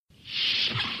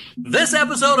This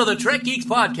episode of the Trek Geeks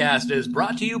podcast is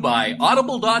brought to you by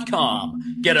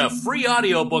Audible.com. Get a free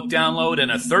audiobook download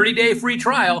and a 30-day free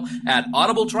trial at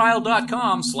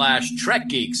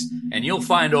audibletrial.com/TrekGeeks, and you'll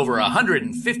find over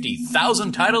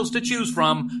 150,000 titles to choose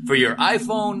from for your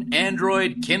iPhone,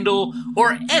 Android, Kindle,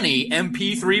 or any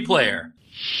MP3 player.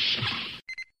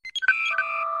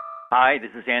 Hi,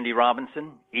 this is Andy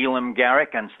Robinson, Elam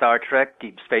Garrick on Star Trek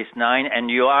Deep Space Nine, and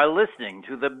you are listening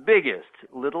to the biggest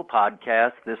little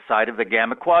podcast this side of the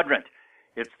Gamma Quadrant.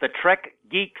 It's the Trek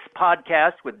Geeks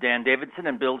podcast with Dan Davidson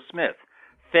and Bill Smith.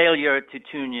 Failure to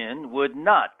tune in would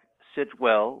not sit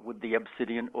well with the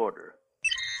Obsidian Order.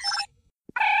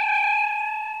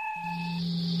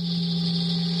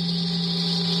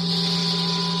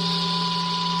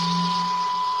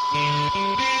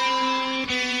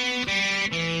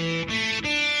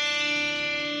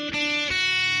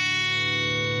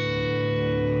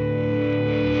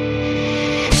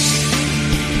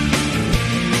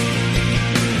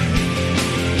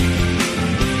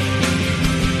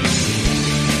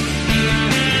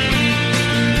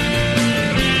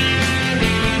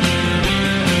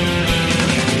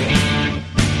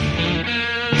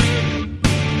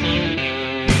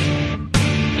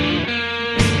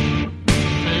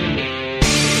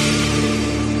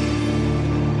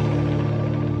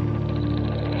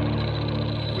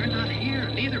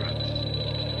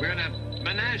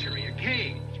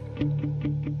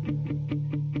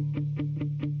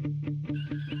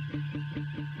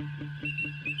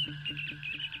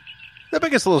 The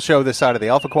biggest little show this side of the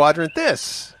Alpha Quadrant.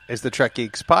 This is the Trek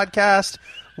Geeks podcast.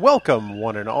 Welcome,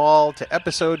 one and all, to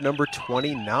episode number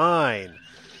 29.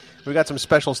 We got some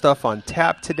special stuff on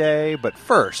tap today, but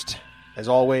first, as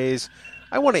always,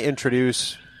 I want to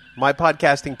introduce my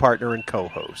podcasting partner and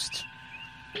co-host.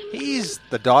 He's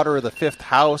the daughter of the Fifth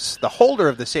House, the holder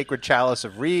of the Sacred Chalice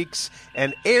of Reeks,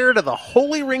 and heir to the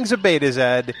Holy Rings of Beta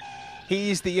Z.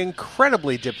 He's the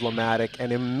incredibly diplomatic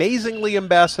and amazingly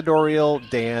ambassadorial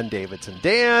Dan Davidson.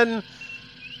 Dan,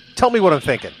 tell me what I'm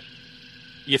thinking.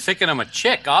 You're thinking I'm a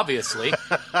chick, obviously.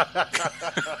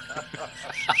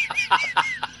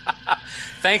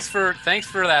 Thanks for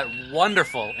that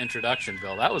wonderful introduction,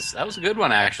 Bill. That was a good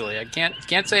one, actually. I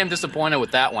can't say I'm disappointed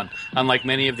with that one, unlike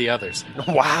many of the others.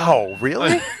 Wow,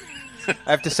 really?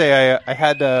 I have to say, I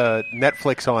had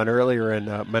Netflix on earlier, and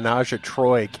Menage a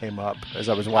Troy came up as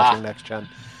I was watching Next Gen.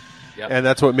 Yep. And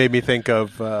that's what made me think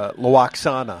of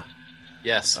Lwaxana.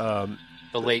 Yes, the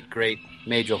late, great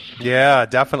Majel. Yeah,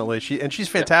 definitely. She's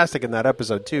fantastic in that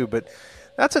episode, too. But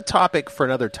that's a topic for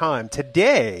another time.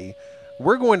 Today,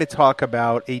 we're going to talk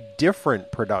about a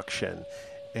different production.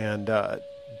 And,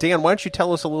 Dan, why don't you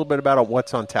tell us a little bit about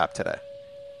what's on tap today?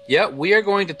 Yeah, we are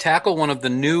going to tackle one of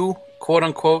the new,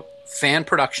 quote-unquote, fan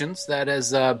productions that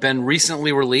has been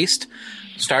recently released,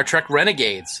 Star Trek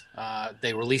Renegades.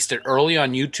 They released it early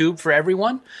on YouTube for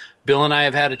everyone. Bill and I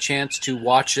have had a chance to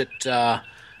watch it a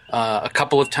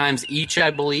couple of times each,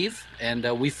 I believe,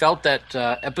 and we felt that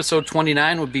episode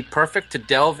 29 would be perfect to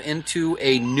delve into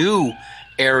a new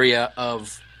area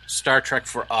of Star Trek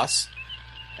for us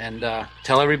and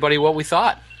tell everybody what we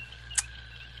thought.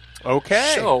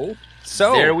 Okay. So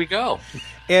there we go.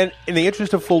 And in the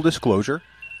interest of full disclosure,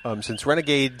 since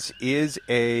Renegades is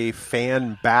a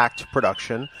fan-backed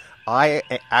production, I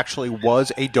actually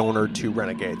was a donor to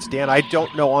Renegades. Dan, I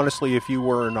don't know, honestly, if you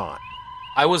were or not.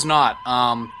 I was not.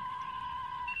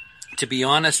 To be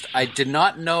honest, I did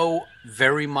not know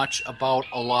very much about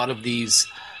a lot of these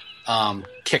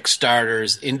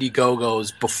Kickstarters,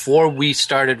 Indiegogos, before we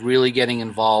started really getting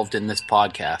involved in this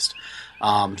podcast.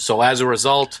 So as a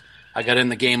result, I got in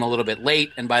the game a little bit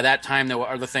late, and by that time there were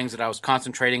other things that I was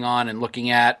concentrating on and looking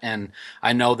at, and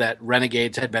I know that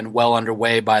Renegades had been well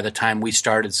underway by the time we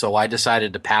started, so I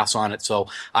decided to pass on it, so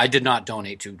I did not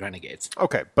donate to Renegades.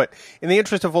 Okay, but in the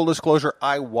interest of full disclosure,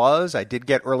 I did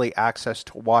get early access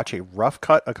to watch a rough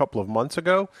cut a couple of months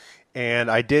ago,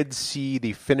 and I did see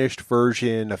the finished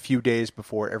version a few days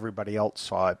before everybody else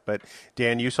saw it. But,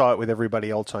 Dan, you saw it with everybody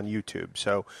else on YouTube.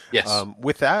 So yes.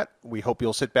 With that, we hope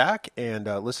you'll sit back and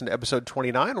listen to episode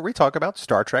 29 where we talk about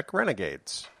Star Trek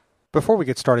Renegades. Before we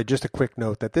get started, just a quick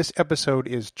note that this episode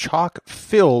is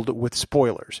chock-filled with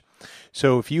spoilers.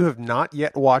 So if you have not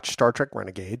yet watched Star Trek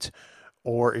Renegades,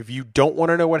 or if you don't want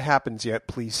to know what happens yet,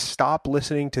 please stop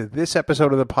listening to this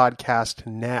episode of the podcast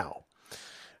now.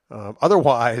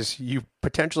 Otherwise, you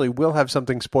potentially will have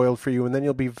something spoiled for you, and then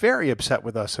you'll be very upset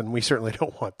with us, and we certainly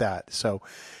don't want that. So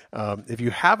if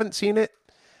you haven't seen it,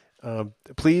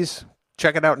 please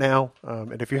check it out now.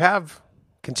 And if you have,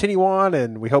 continue on,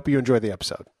 and we hope you enjoy the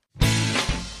episode.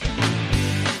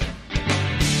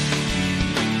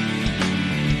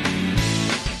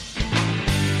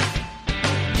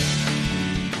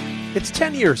 It's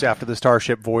 10 years after the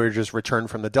Starship Voyager's return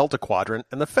from the Delta Quadrant,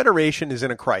 and the Federation is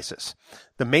in a crisis.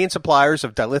 The main suppliers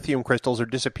of dilithium crystals are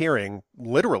disappearing,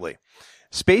 literally.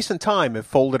 Space and time have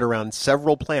folded around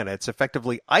several planets,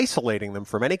 effectively isolating them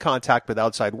from any contact with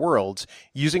outside worlds,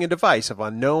 using a device of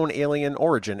unknown alien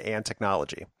origin and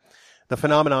technology. The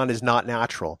phenomenon is not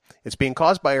natural. It's being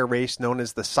caused by a race known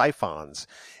as the Siphons,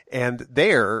 and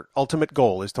their ultimate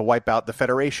goal is to wipe out the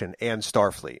Federation and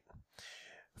Starfleet.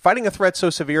 Fighting a threat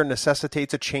so severe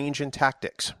necessitates a change in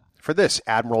tactics. For this,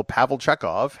 Admiral Pavel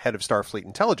Chekhov, head of Starfleet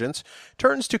Intelligence,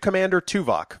 turns to Commander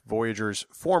Tuvok, Voyager's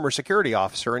former security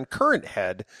officer and current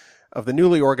head of the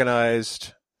newly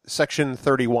organized Section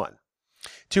 31.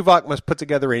 Tuvok must put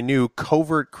together a new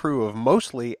covert crew of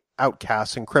mostly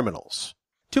outcasts and criminals.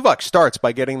 Tuvok starts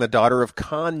by getting the daughter of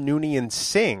Khan Noonien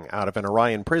Singh out of an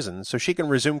Orion prison so she can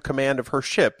resume command of her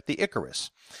ship, the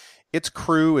Icarus. Its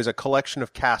crew is a collection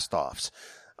of cast-offs,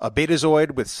 a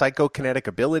betazoid with psychokinetic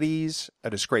abilities,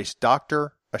 a disgraced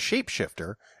doctor, a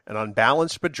shapeshifter, an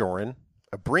unbalanced Bajoran,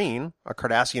 a Breen, a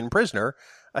Cardassian prisoner,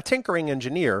 a tinkering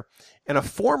engineer, and a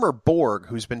former Borg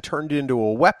who's been turned into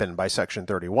a weapon by Section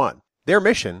 31. Their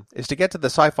mission is to get to the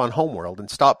Siphon homeworld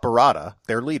and stop Barada,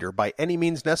 their leader, by any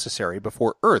means necessary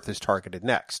before Earth is targeted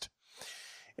next.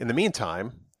 In the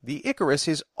meantime, the Icarus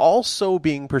is also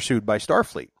being pursued by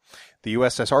Starfleet. The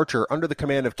USS Archer, under the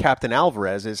command of Captain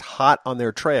Alvarez, is hot on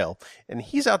their trail, and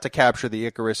he's out to capture the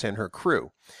Icarus and her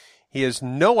crew. He has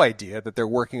no idea that they're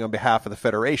working on behalf of the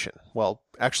Federation. Well,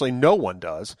 actually no one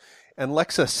does, and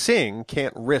Lexa Singh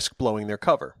can't risk blowing their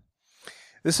cover.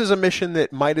 This is a mission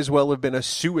that might as well have been a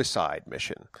suicide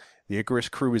mission. The Icarus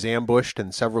crew is ambushed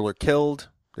and several are killed.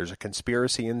 There's a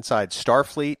conspiracy inside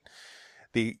Starfleet.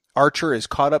 The Archer is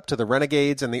caught up to the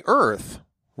Renegades, and the Earth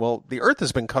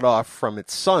has been cut off from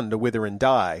its sun to wither and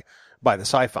die by the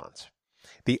Siphons.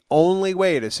 The only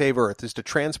way to save Earth is to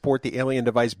transport the alien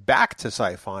device back to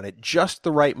Siphon at just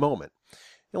the right moment.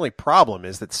 The only problem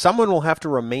is that someone will have to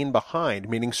remain behind,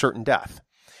 meaning certain death.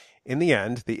 In the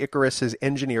end, the Icarus's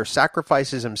engineer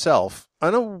sacrifices himself,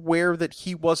 unaware that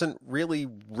he wasn't really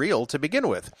real to begin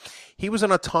with. He was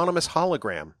an autonomous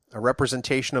hologram, a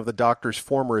representation of the doctor's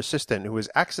former assistant who was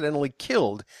accidentally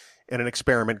killed in an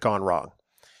experiment gone wrong.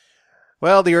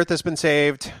 Well, the Earth has been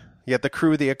saved, yet the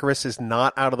crew of the Icarus is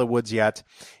not out of the woods yet.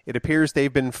 It appears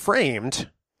they've been framed,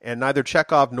 and neither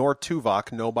Chekhov nor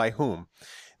Tuvok know by whom.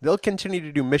 They'll continue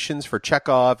to do missions for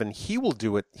Chekhov, and he will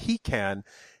do what he can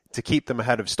to keep them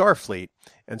ahead of Starfleet,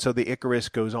 and so the Icarus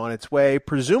goes on its way,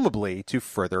 presumably to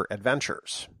further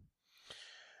adventures.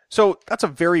 So that's a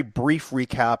very brief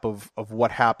recap of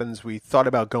what happens. We thought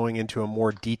about going into a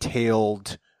more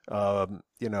detailed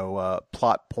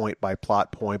plot point by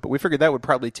plot point, but we figured that would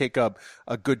probably take up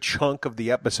a good chunk of the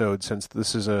episode since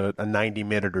this is a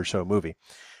 90-minute or so movie.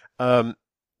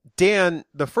 Dan,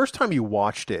 the first time you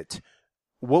watched it,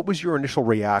 what was your initial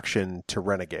reaction to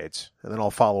Renegades? And then I'll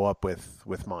follow up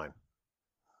with mine.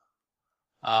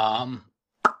 I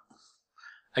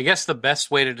guess the best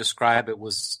way to describe it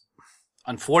was,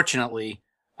 unfortunately,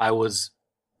 I was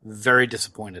very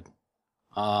disappointed.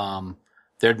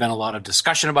 There'd been a lot of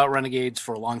discussion about Renegades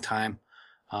for a long time.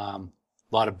 A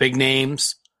lot of big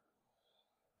names.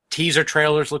 Teaser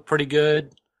trailers looked pretty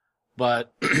good.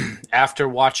 But after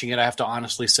watching it, I have to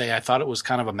honestly say I thought it was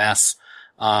kind of a mess.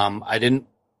 I didn't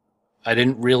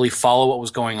really follow what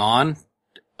was going on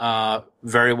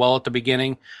very well at the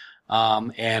beginning.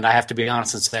 And I have to be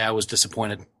honest and say I was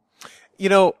disappointed. You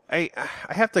know, I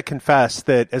have to confess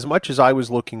that as much as I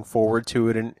was looking forward to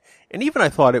it, and even I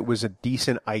thought it was a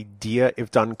decent idea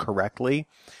if done correctly,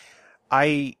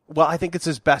 I think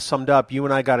it's best summed up. You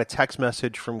and I got a text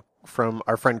message from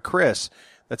our friend Chris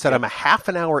that said, I'm a half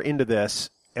an hour into this,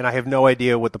 and I have no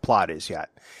idea what the plot is yet.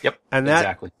 Yep, and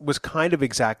that was kind of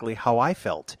exactly how I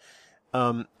felt.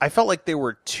 I felt like there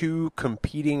were two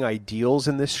competing ideals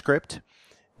in this script.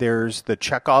 There's the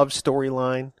Chekhov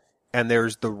storyline, and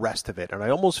there's the rest of it. And I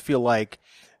almost feel like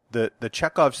the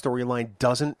Chekhov storyline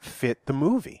doesn't fit the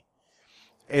movie.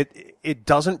 It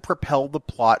doesn't propel the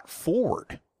plot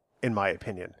forward, in my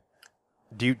opinion.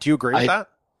 Do you agree with that?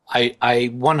 I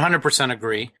 100%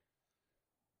 agree.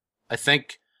 I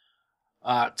think,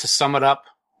 to sum it up,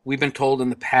 we've been told in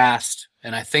the past,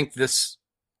 and I think this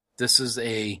is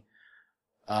a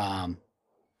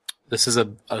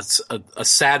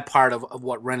sad part of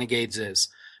what Renegades is.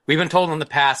 We've been told in the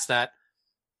past that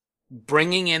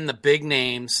bringing in the big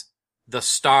names, the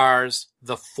stars,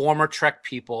 the former Trek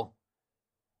people,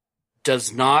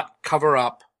 does not cover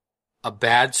up a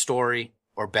bad story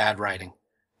or bad writing.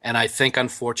 And I think,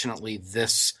 unfortunately,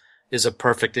 this is a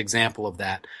perfect example of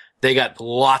that. They got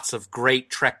lots of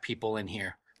great Trek people in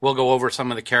here. We'll go over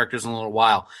some of the characters in a little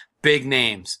while. Big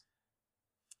names.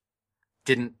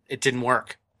 It didn't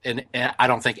work. And I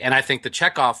don't think, and I think the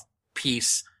Chekhov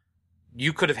piece,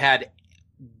 you could have had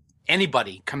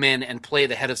anybody come in and play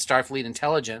the head of Starfleet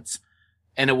Intelligence,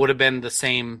 and it would have been the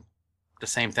same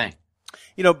thing.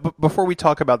 You know, before we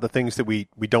talk about the things that we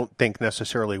don't think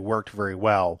necessarily worked very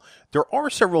well, there are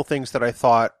several things that I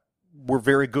thought were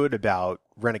very good about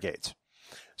Renegades.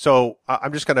 So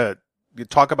I'm just going to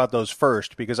talk about those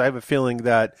first, because I have a feeling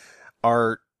that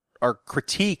our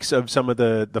critiques of some of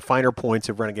the finer points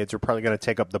of Renegades are probably going to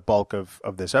take up the bulk of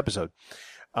this episode.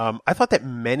 I thought that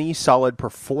many solid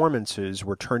performances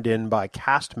were turned in by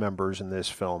cast members in this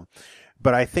film,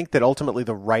 but I think that ultimately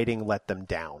the writing let them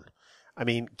down. I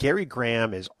mean, Gary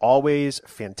Graham is always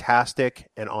fantastic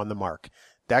and on the mark.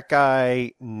 That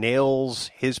guy nails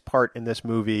his part in this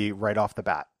movie right off the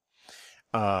bat.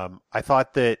 I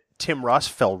thought that Tim Russ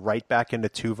fell right back into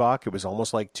Tuvok. It was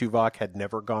almost like Tuvok had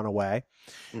never gone away.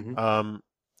 Mm-hmm.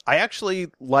 I actually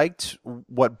liked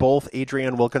what both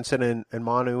Adrienne Wilkinson and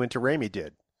Manu Intiraymi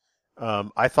did.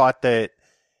 I thought that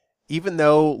even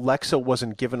though Lexa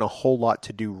wasn't given a whole lot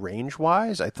to do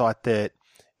range-wise, I thought that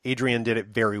Adrienne did it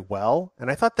very well. And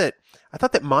I thought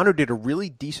that Manu did a really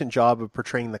decent job of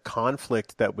portraying the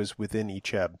conflict that was within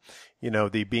Icheb. You know,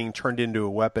 the being turned into a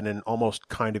weapon and almost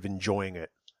kind of enjoying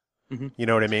it. Mm-hmm. You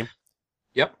know what I mean?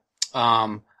 Yep.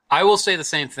 I will say the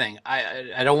same thing.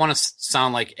 I don't want to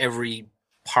sound like every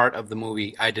part of the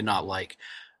movie I did not like.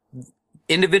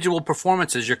 Individual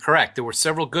performances, you're correct. There were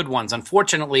several good ones.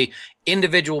 Unfortunately,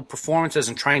 individual performances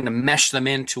and trying to mesh them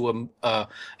into a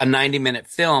 90-minute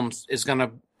film is going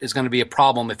to be a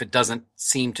problem if it doesn't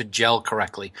seem to gel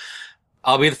correctly.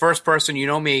 I'll be the first person, you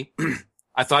know me.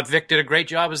 I thought Vic did a great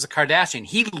job as a Cardassian.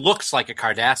 He looks like a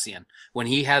Cardassian when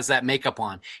he has that makeup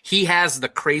on. He has the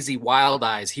crazy wild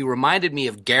eyes. He reminded me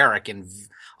of Garrick in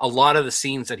a lot of the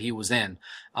scenes that he was in.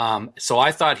 So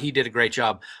I thought he did a great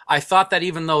job. I thought that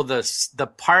even though the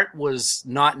part was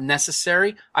not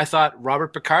necessary, I thought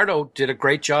Robert Picardo did a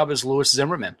great job as Louis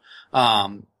Zimmerman.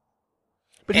 But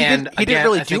he didn't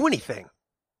really do anything.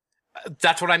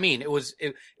 That's what I mean.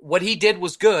 What he did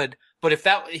was good, but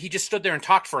he just stood there and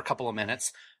talked for a couple of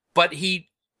minutes, but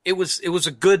it was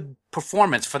a good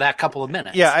performance for that couple of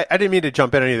minutes. Yeah, I didn't mean to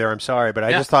jump in any there. I'm sorry, but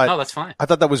I just thought, no, that's fine. I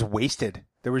thought that was wasted.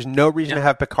 There was no reason to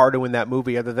have Picardo in that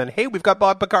movie other than, hey, we've got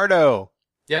Bob Picardo.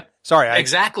 Yep. Sorry.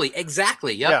 Exactly.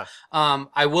 Yep. Yeah.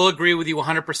 I will agree with you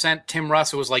 100%. Tim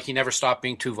Russ, it was like he never stopped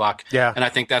being Tuvok. Yeah. And I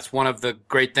think that's one of the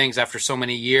great things after so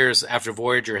many years after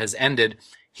Voyager has ended,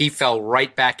 he fell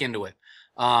right back into it.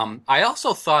 I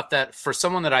also thought that for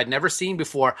someone that I'd never seen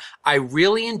before, I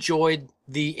really enjoyed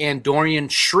the Andorian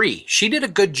Shri. She did a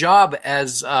good job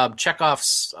as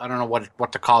Chekhov's, I don't know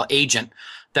what to call it, agent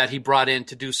that he brought in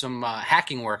to do some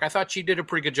hacking work. I thought she did a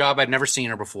pretty good job. I'd never seen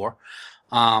her before.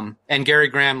 And Gary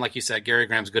Graham, like you said, Gary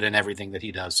Graham's good in everything that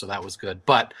he does, so that was good.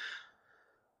 But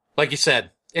like you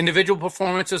said, individual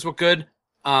performances were good.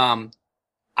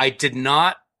 I did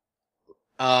not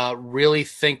really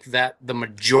think that the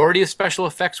majority of special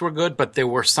effects were good, but there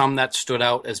were some that stood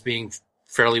out as being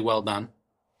fairly well done.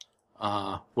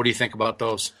 What do you think about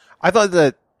those? I thought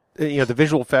that the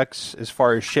visual effects as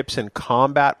far as ships and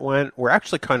combat went were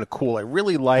actually kind of cool. I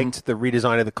really liked the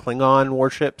redesign of the Klingon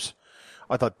warships.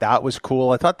 I thought that was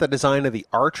cool. I thought the design of the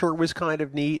Archer was kind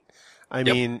of neat. I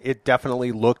mean, it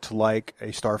definitely looked like a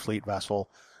Starfleet vessel.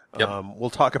 Yep. We'll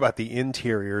talk about the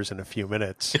interiors in a few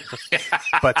minutes.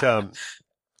 But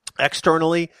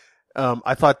externally,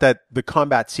 I thought that the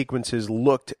combat sequences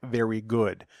looked very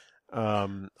good.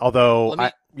 Although,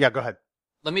 go ahead.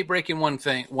 Let me break in one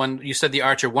thing. When you said the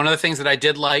Archer, one of the things that I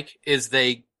did like is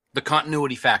the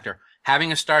continuity factor.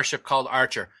 Having a starship called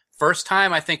Archer. First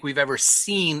time I think we've ever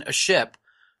seen a ship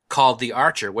called the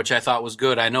Archer, which I thought was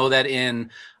good. I know that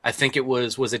I think it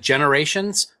was it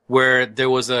Generations, where there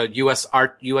was a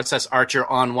USS Archer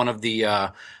on one of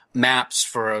the maps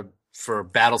for a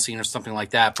battle scene or something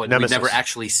like that, but we've never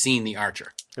actually seen the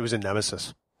Archer. It was in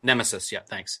Nemesis. Nemesis, yeah,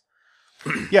 thanks.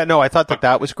 Yeah, no, I thought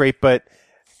that was great, but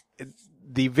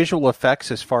the visual effects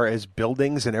as far as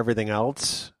buildings and everything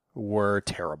else were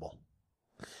terrible.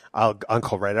 I'll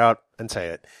call right out and say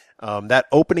it. That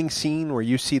opening scene where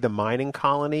you see the mining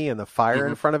colony and the fire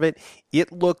in front of it,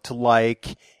 it looked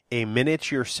like a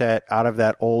miniature set out of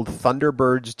that old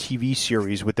Thunderbirds TV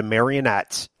series with the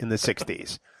marionettes in the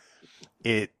 60s.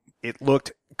 It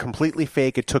looked completely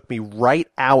fake. It took me right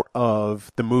out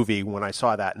of the movie when I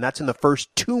saw that, and that's in the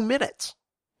first 2 minutes.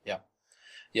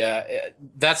 Yeah,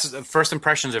 that's first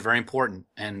impressions are very important,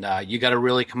 and you got to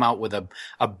really come out with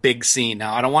a big scene.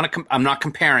 Now, I don't want to. I'm not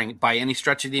comparing by any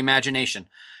stretch of the imagination.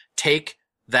 Take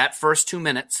that first 2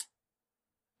 minutes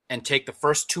and take the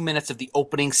first 2 minutes of the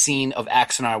opening scene of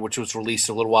Axanar, which was released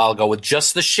a little while ago, with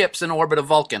just the ships in orbit of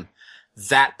Vulcan,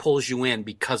 that pulls you in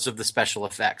because of the special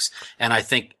effects. And I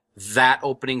think that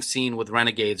opening scene with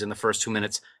Renegades in the first 2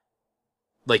 minutes,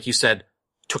 like you said,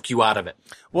 took you out of it.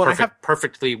 Well,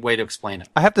 perfectly way to explain it.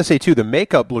 I have to say, too, the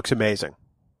makeup looks amazing.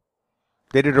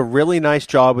 They did a really nice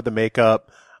job with the makeup.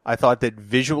 I thought that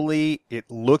visually it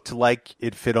looked like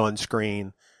it fit on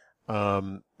screen.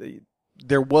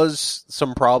 There was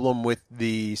some problem with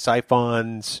the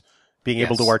Siphons being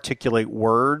able to articulate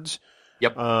words.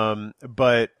 Yep.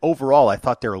 But overall, I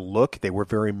thought their look, they were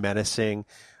very menacing.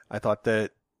 I thought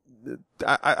that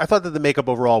the makeup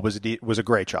overall was a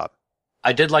great job.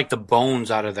 I did like the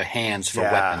bones out of the hands for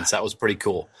weapons. That was pretty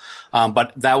cool.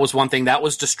 But that was one thing that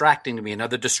was distracting to me.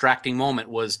 Another distracting moment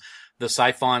was the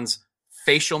Siphons'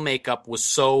 facial makeup was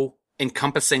so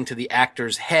encompassing to the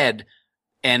actor's head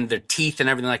and their teeth and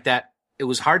everything like that. It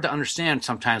was hard to understand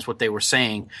sometimes what they were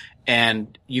saying,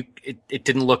 and it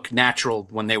didn't look natural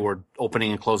when they were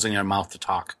opening and closing their mouth to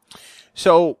talk.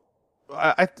 So,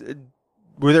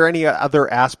 were there any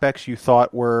other aspects you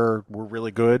thought were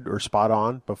really good or spot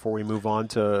on before we move on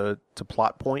to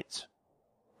plot points?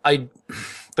 Like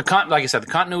I said, the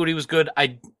continuity was good.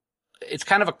 It's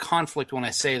kind of a conflict when I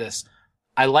say this.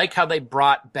 I like how they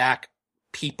brought back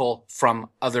people from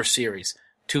other series.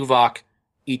 Tuvok,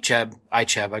 Icheb,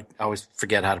 I always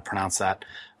forget how to pronounce that.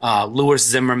 Louis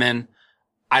Zimmerman.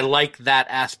 I like that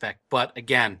aspect. But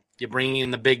again, you're bringing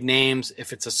in the big names.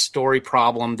 If it's a story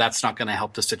problem, that's not going to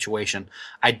help the situation.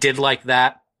 I did like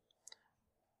that.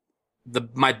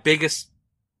 My biggest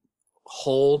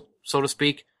hole, so to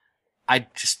speak, I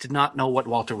just did not know what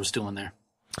Walter was doing there.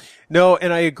 No,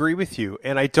 and I agree with you.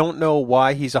 And I don't know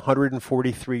why he's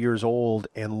 143 years old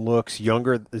and looks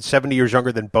 70 years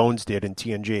younger than Bones did in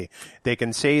TNG. They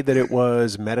can say that it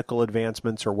was medical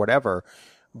advancements or whatever,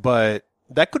 but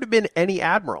that could have been any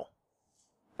admiral.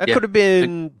 That could have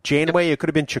been Janeway. It could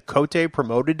have been Chakotay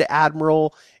promoted to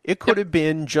admiral. It could have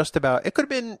been just about. It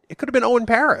could have been Owen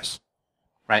Paris.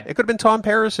 Right. It could have been Tom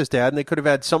Paris's dad, and they could have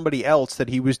had somebody else that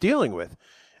he was dealing with.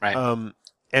 Right.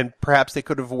 And perhaps they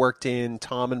could have worked in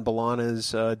Tom and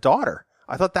B'Elanna's daughter.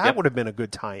 I thought that would have been a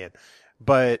good tie-in.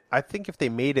 But I think if they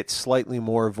made it slightly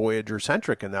more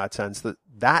Voyager-centric in that sense,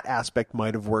 that aspect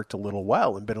might have worked a little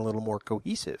well and been a little more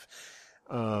cohesive.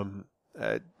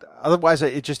 Otherwise,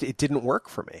 it didn't work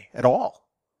for me at all.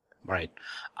 Right.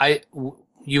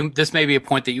 This may be a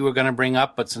point that you were going to bring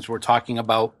up, but since we're talking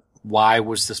about why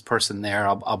was this person there,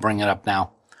 I'll bring it up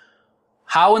now.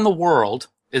 How in the world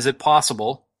is it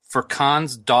possible for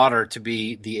Khan's daughter to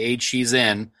be the age she's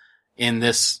in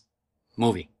this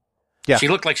movie? Yeah. She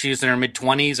looked like she was in her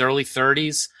mid-20s, early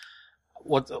 30s.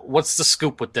 What's the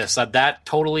scoop with this? That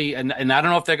totally, and I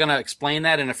don't know if they're going to explain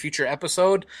that in a future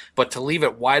episode, but to leave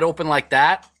it wide open like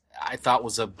that, I thought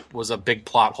was a big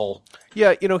plot hole.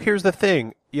 Yeah, here's the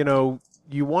thing.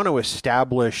 You want to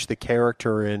establish the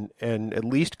character and at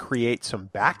least create some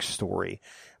backstory,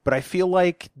 but I feel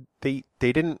like they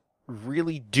didn't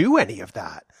really do any of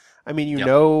that. I mean,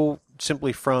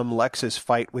 simply from Lex's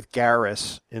fight with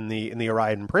Garrus in the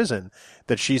Orion prison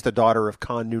that she's the daughter of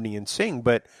Khan Noonien Singh,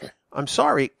 but I'm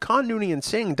sorry, Khan Noonien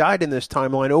Singh died in this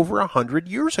timeline over 100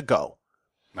 years ago.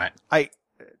 Right.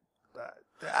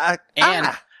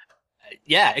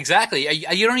 Yeah, exactly.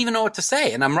 You don't even know what to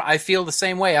say, and I feel the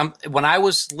same way. When I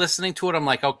was listening to it, I'm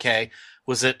like, okay,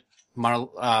 was it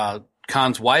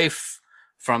Khan's wife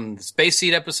from the Space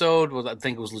Seed episode? I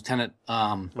think it was Lieutenant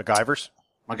MacGyver's.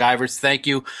 Thank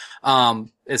you.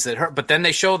 Is it her? But then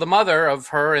they show the mother of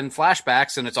her in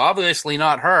flashbacks, and it's obviously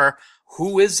not her.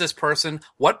 Who is this person?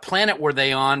 What planet were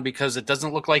they on? Because it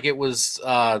doesn't look like it was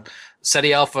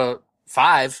SETI Alpha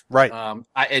 5. Right.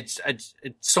 It's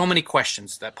so many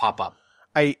questions that pop up.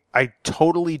 I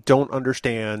totally don't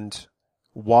understand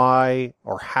why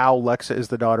or how Lexa is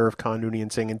the daughter of Khan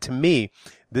Noonien Singh. And to me,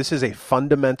 this is a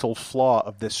fundamental flaw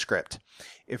of this script.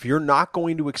 If you're not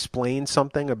going to explain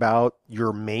something about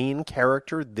your main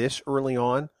character this early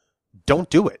on, don't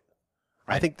do it.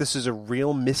 Right. I think this is a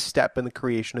real misstep in the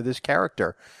creation of this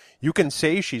character. You can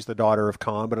say she's the daughter of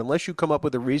Khan, but unless you come up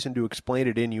with a reason to explain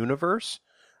it in universe,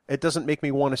 it doesn't make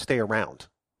me want to stay around.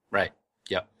 Right.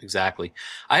 Yep, exactly.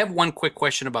 I have one quick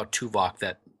question about Tuvok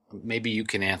that maybe you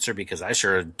can answer because I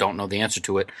sure don't know the answer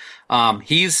to it.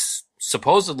 He's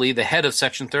supposedly the head of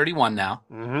Section 31 now.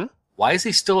 Mm-hmm. Why is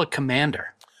he still a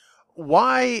commander?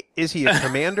 Why is he a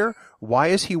commander? Why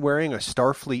is he wearing a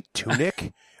Starfleet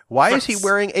tunic? Why is he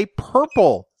wearing a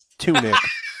purple tunic?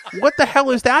 What the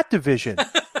hell is that division?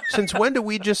 Since when do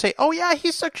we just say, oh yeah,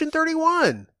 he's Section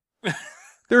 31?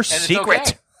 They're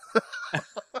secret. Okay.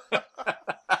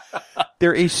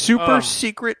 They're a super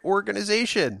secret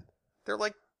organization. They're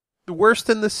like worse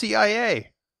than the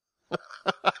CIA.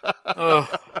 Oh,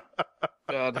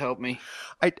 God help me.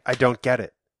 I don't get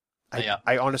it. Yeah.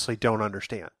 I honestly don't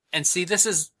understand. And see, this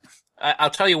is, I'll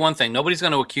tell you one thing. Nobody's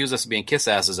going to accuse us of being kiss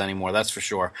asses anymore. That's for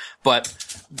sure.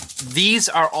 But these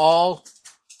are all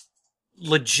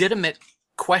legitimate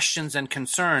questions and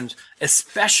concerns,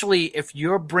 especially if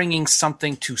you're bringing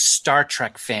something to Star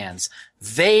Trek fans.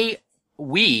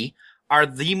 We are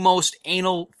the most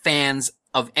anal fans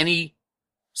of any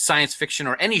science fiction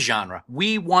or any genre.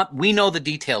 We know the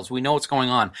details. We know what's going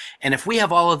on. And if we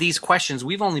have all of these questions,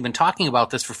 we've only been talking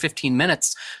about this for 15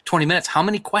 minutes, 20 minutes. How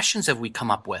many questions have we come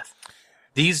up with?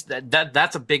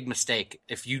 That's a big mistake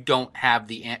if you don't have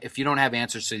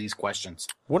answers to these questions.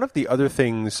 One of the other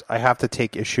things I have to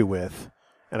take issue with,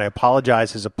 and I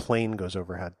apologize as a plane goes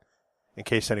overhead, in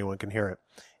case anyone can hear it,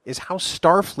 is how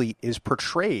Starfleet is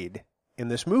portrayed in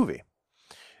this movie.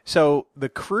 So the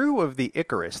crew of the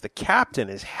Icarus, the captain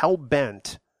is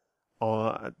hell-bent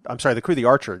on, the crew of the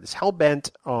Archer is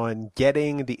hell-bent on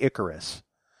getting the Icarus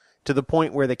to the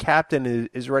point where the captain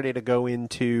is ready to go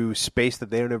into space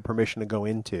that they don't have permission to go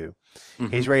into.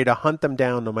 Mm-hmm. He's ready to hunt them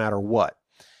down no matter what.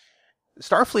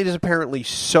 Starfleet is apparently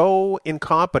so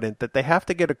incompetent that they have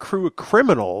to get a crew of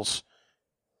criminals,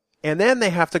 and then they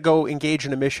have to go engage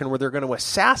in a mission where they're going to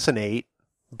assassinate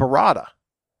Barada.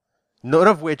 None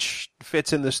of which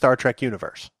fits in the Star Trek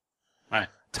universe. Right.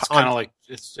 It's kind of like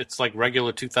it's like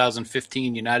regular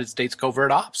 2015 United States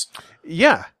covert ops.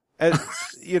 Yeah.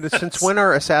 Since when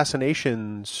are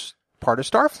assassinations part of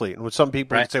Starfleet? And with some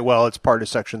people would say, well, it's part of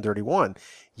Section 31.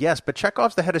 Yes, but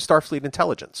Chekhov's the head of Starfleet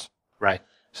intelligence. Right.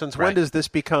 Since when does this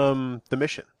become the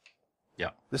mission? Yeah.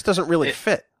 This doesn't really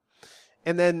fit.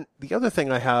 And then the other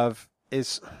thing I have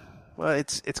is, well,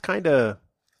 it's kind of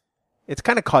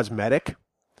cosmetic.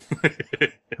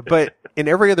 But in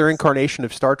every other incarnation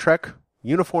of Star Trek,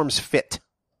 uniforms fit.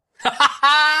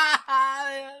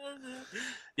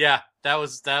 Yeah, that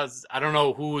was. I don't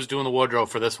know who was doing the wardrobe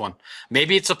for this one.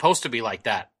 Maybe it's supposed to be like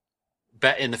that.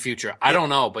 Bet in the future. I don't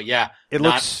know, but yeah, it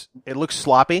looks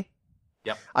sloppy.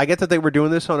 Yep. I get that they were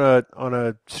doing this on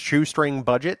a shoestring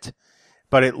budget,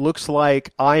 but it looks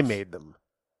like I made them,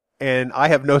 and I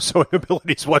have no sewing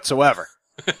abilities whatsoever.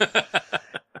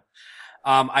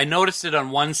 I noticed it on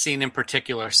one scene in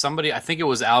particular. Somebody, I think it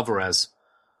was Alvarez,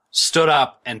 stood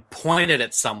up and pointed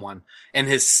at someone, and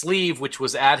his sleeve, which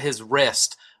was at his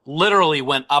wrist, literally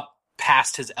went up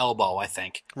past his elbow, I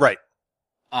think. Right.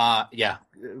 Yeah.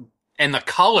 And the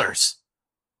colors.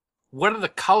 What are the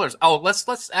colors? Oh,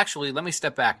 let me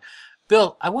step back.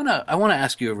 Bill, I want to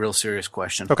ask you a real serious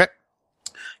question. Okay.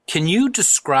 Can you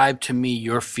describe to me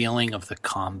your feeling of the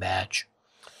comm badge?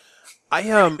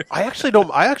 I actually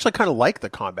kind of like the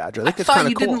comm badge. I think it's kind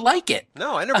of cool. You didn't like it.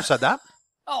 No, I never said that.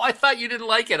 Oh, I thought you didn't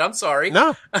like it. I'm sorry.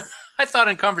 No. I thought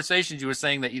in conversations you were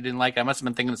saying that you didn't like it. I must have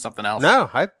been thinking of something else. No,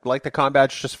 I like the comm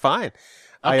badge just fine.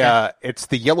 Okay. It's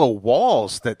the yellow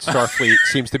walls that Starfleet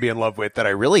seems to be in love with that I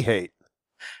really hate.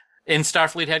 In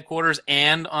Starfleet headquarters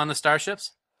and on the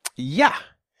starships? Yeah.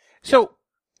 So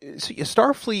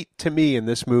Starfleet, to me, in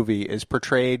this movie, is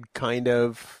portrayed kind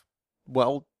of,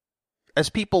 well, as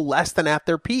people less than at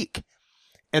their peak.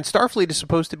 And Starfleet is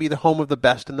supposed to be the home of the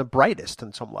best and the brightest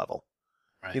on some level.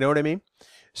 Right. You know what I mean?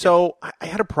 So I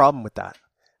had a problem with that.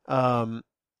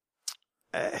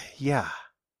 Yeah.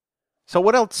 So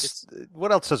what else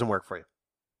doesn't work for you?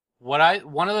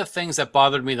 One of the things that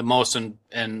bothered me the most,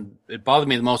 and it bothered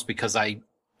me the most because I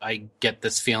get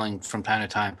this feeling from time to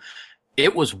time,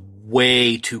 it was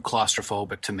way too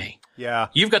claustrophobic to me. Yeah.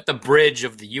 You've got the bridge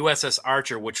of the USS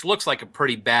Archer, which looks like a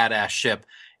pretty badass ship.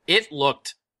 It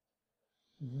looked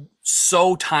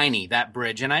so tiny, that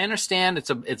bridge. And I understand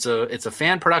it's a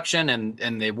fan production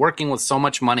and they're working with so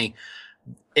much money.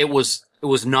 It was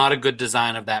not a good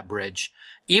design of that bridge.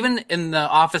 Even in the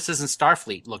offices in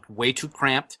Starfleet looked way too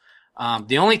cramped.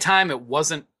 The only time it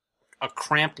wasn't a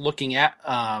cramped looking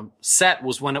set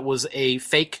was when it was a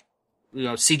fake,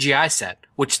 CGI set,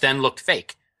 which then looked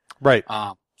fake. Right.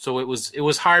 So it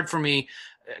was hard for me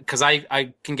because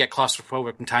I can get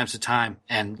claustrophobic from time to time,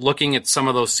 and looking at some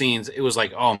of those scenes, it was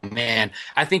like, oh man,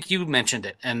 I think you mentioned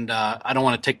it, and I don't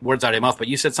want to take words out of your mouth, but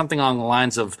you said something along the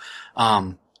lines of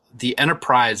the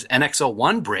Enterprise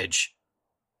NX-01 bridge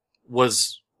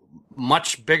was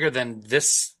much bigger than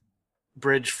this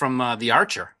bridge from the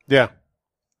Archer. Yeah.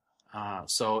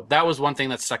 So that was one thing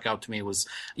that stuck out to me, was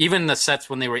even the sets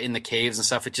when they were in the caves and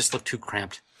stuff, it just looked too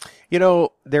cramped. You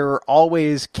know, there are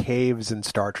always caves in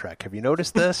Star Trek. Have you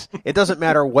noticed this? It doesn't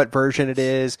matter what version it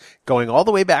is, going all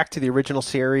the way back to the original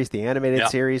series, the animated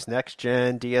series, Next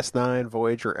Gen, DS9,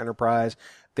 Voyager, Enterprise.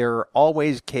 There are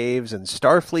always caves, and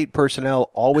Starfleet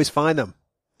personnel always find them.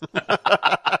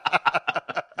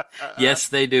 Yes,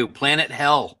 they do. Planet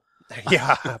Hell.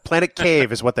 Yeah, Planet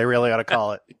Cave is what they really ought to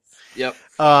call it. Yep.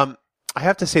 I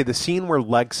have to say, the scene where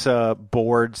Lexa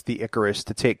boards the Icarus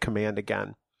to take command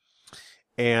again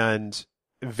and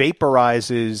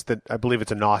vaporizes I believe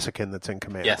it's a Nausicaan that's in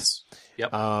command. Yes.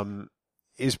 Yep.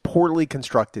 Is poorly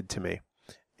constructed to me.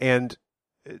 And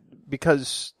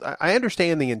because I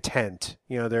understand the intent,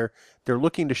 you know, they're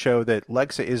looking to show that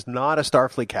Lexa is not a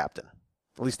Starfleet captain.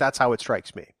 At least that's how it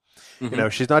strikes me. Mm-hmm. You know,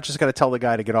 she's not just going to tell the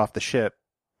guy to get off the ship.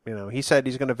 You know, he said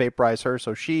he's going to vaporize her,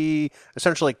 so she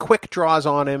essentially quick draws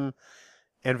on him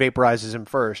and vaporizes him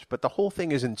first. But the whole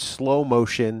thing is in slow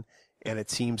motion, and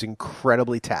it seems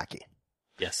incredibly tacky.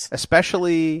 Yes.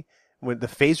 Especially when the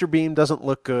phaser beam doesn't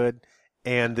look good,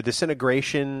 and the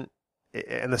disintegration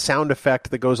and the sound effect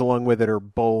that goes along with it are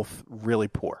both really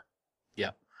poor.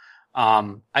 Yeah.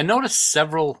 I noticed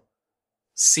several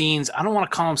scenes. I don't want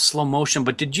to call them slow motion,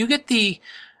 but did you get the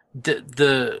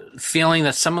feeling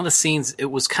that some of the scenes, it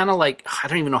was kind of like, I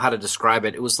don't even know how to describe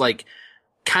it. It was like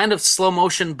kind of slow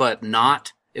motion, but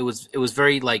not. It was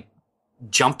very like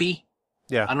jumpy.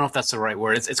 Yeah. I don't know if that's the right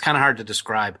word. It's kind of hard to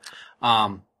describe.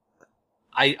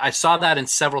 I saw that in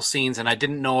several scenes, and I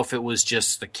didn't know if it was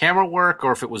just the camera work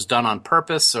or if it was done on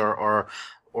purpose or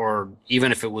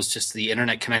even if it was just the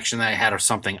internet connection that I had or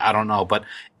something. I don't know, but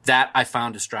that I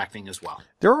found distracting as well.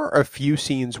 There are a few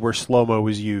scenes where slow-mo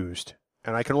was used,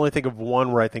 and I can only think of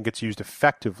one where I think it's used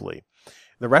effectively.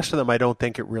 The rest of them, I don't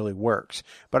think it really works.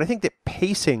 But I think that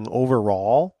pacing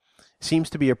overall seems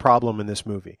to be a problem in this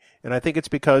movie. And I think it's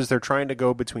because they're trying to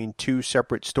go between two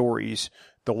separate stories,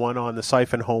 the one on the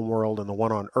Siphon homeworld and the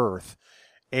one on Earth.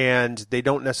 And they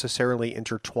don't necessarily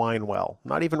intertwine well,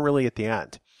 not even really at the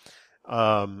end.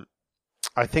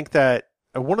 I think that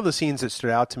one of the scenes that stood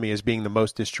out to me as being the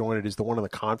most disjointed is the one in the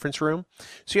conference room.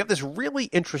 So you have this really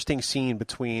interesting scene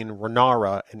between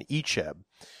Rhaenyra and Icheb,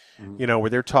 you know, where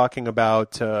they're talking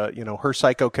about, you know, her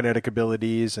psychokinetic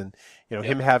abilities and, you know,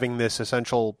 him having this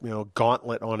essential, you know,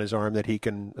 gauntlet on his arm that he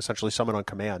can essentially summon on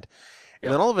command.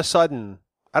 And then all of a sudden,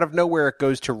 out of nowhere, it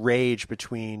goes to rage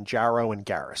between Jarrow and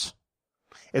Garrus.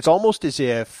 It's almost as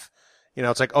if, you know,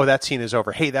 it's like, oh, that scene is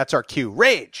over. Hey, that's our cue.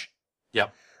 Rage!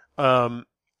 Yep.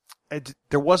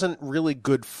 There wasn't really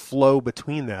good flow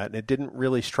between that, and it didn't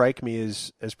really strike me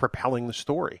as propelling the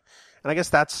story. And I guess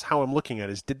that's how I'm looking at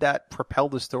it, is did that propel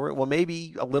the story? Well,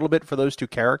 maybe a little bit for those two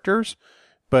characters,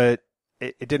 but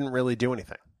it didn't really do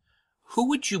anything. Who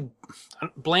would you,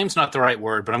 blame's not the right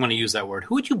word, but I'm going to use that word.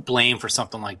 Who would you blame for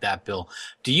something like that, Bill?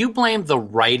 Do you blame the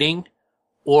writing,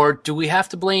 or do we have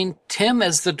to blame Tim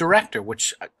as the director,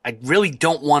 which I really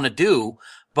don't want to do,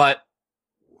 but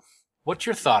what's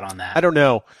your thought on that? I don't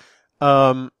know.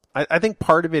 I think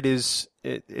part of it is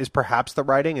perhaps the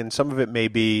writing, and some of it may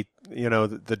be, you know,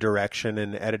 the direction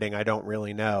and editing. I don't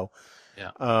really know.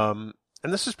 Yeah.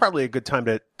 And this is probably a good time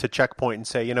to checkpoint and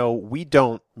say, you know, we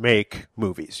don't make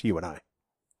movies, you and I.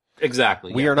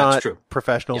 Exactly. We are not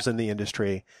professionals in the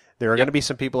industry. There are going to be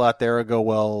some people out there who go,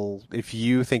 well, if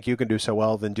you think you can do so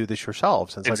well, then do this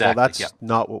yourselves. And it's like, well, that's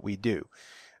not what we do.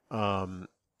 You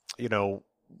know,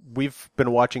 we've been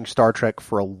watching Star Trek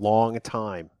for a long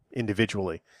time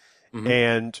individually. Mm-hmm.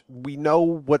 And we know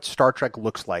what Star Trek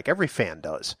looks like. Every fan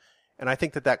does. And I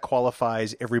think that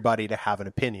qualifies everybody to have an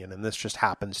opinion, and this just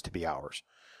happens to be ours.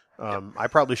 I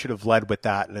probably should have led with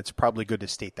that, and it's probably good to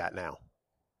state that now.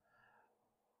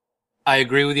 I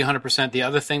agree with you 100%. The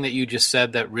other thing that you just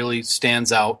said that really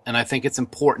stands out, and I think it's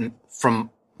important from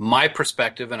my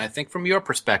perspective, and I think from your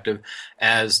perspective,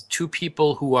 as two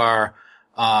people who are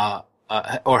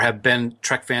or have been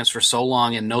Trek fans for so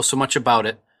long and know so much about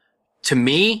it, to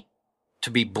me,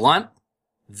 to be blunt,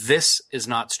 this is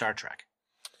not Star Trek.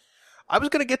 I was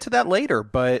going to get to that later,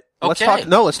 but let's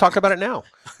talk about it now.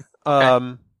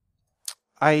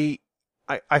 I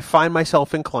find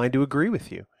myself inclined to agree with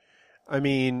you. I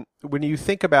mean, when you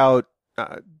think about,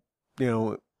 you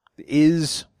know,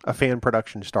 is a fan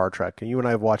production Star Trek, and you and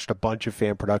I have watched a bunch of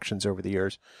fan productions over the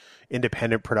years,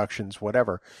 independent productions,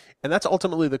 whatever, and that's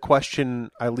ultimately the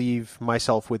question I leave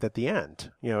myself with at the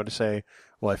end, you know, to say,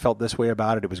 well, I felt this way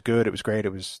about it. It was good. It was great.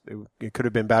 It could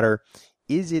have been better.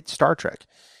 Is it Star Trek?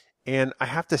 And I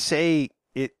have to say,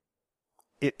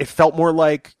 it felt more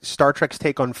like Star Trek's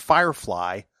take on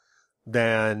Firefly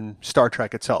than Star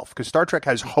Trek itself, because Star Trek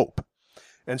has hope.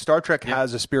 And Star Trek Yep.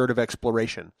 has a spirit of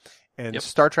exploration. And Yep.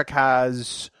 Star Trek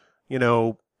has,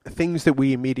 things that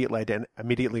we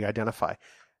immediately identify.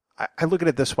 I look at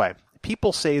it this way.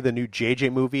 People say the new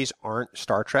JJ movies aren't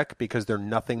Star Trek because they're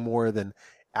nothing more than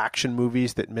action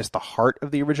movies that miss the heart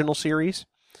of the original series.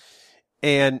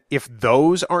 And if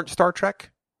those aren't Star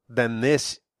Trek, then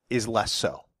this is less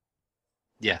so.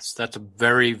 Yes, that's a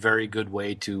very, very good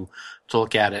way to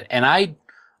look at it. And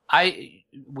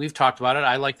we've talked about it.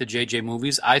 I like the JJ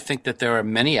movies. I think that there are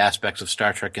many aspects of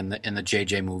Star Trek in the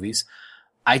JJ movies.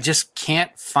 I just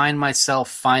can't find myself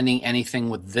finding anything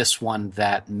with this one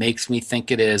that makes me think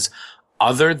it is,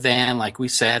 other than, like we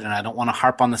said, and I don't want to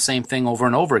harp on the same thing over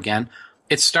and over again,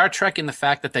 it's Star Trek in the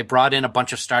fact that they brought in a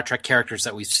bunch of Star Trek characters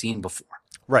that we've seen before.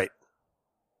 Right.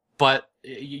 But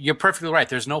you're perfectly right.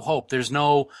 There's no hope. There's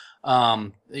no,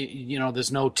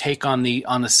 there's no take on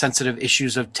the sensitive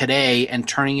issues of today and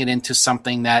turning it into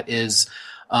something that is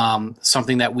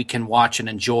something that we can watch and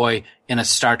enjoy in a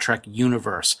Star Trek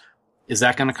universe. Is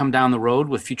that going to come down the road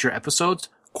with future episodes?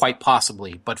 Quite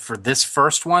possibly. But for this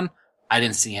first one, I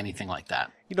didn't see anything like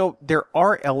that. There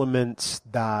are elements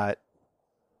that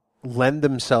lend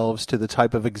themselves to the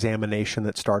type of examination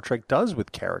that Star Trek does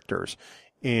with characters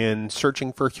in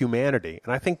searching for humanity.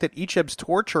 And I think that Icheb's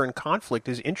torture and conflict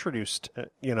is introduced,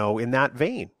 in that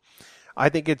vein. I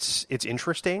think it's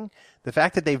interesting. The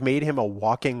fact that they've made him a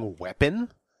walking weapon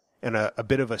and a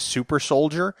bit of a super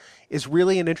soldier is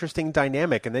really an interesting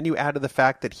dynamic. And then you add to the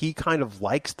fact that he kind of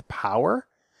likes the power.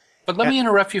 But let me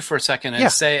interrupt you for a second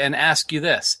and ask you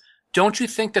this. Don't you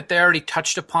think that they already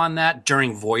touched upon that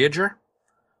during Voyager?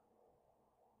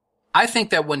 I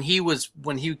think that when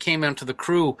he came into the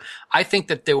crew, I think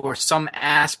that there were some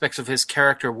aspects of his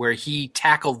character where he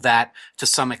tackled that to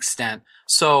some extent.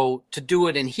 So to do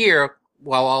it in here,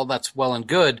 while all that's well and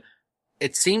good,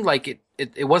 it seemed like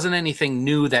it wasn't anything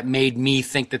new that made me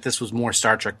think that this was more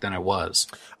Star Trek than it was.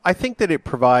 I think that it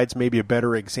provides maybe a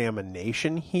better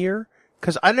examination here,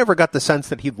 because I never got the sense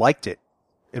that he liked it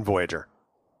in Voyager.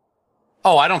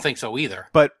 Oh, I don't think so either.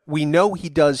 But we know he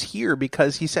does here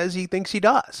because he says he thinks he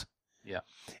does. Yeah.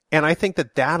 And I think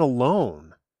that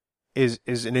alone is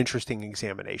an interesting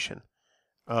examination.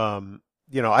 I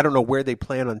don't know where they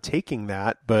plan on taking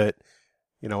that, but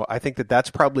I think that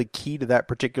that's probably key to that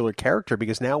particular character,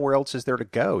 because now where else is there to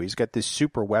go? He's got this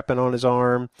super weapon on his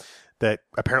arm that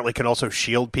apparently can also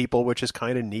shield people, which is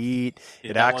kind of neat.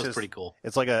 Yeah, that was pretty cool.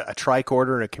 It's like a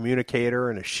tricorder and a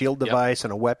communicator and a shield device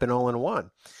and a weapon all in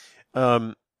one.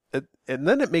 And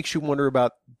then it makes you wonder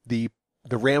about the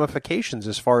ramifications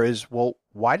as far as, well,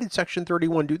 why did Section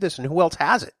 31 do this and who else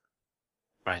has it?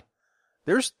 Right.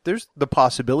 There's the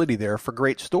possibility there for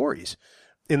great stories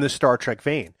in the Star Trek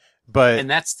vein. And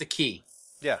that's the key.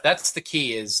 Yeah. That's the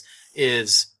key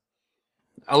is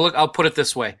I'll put it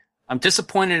this way. I'm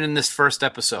disappointed in this first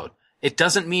episode. It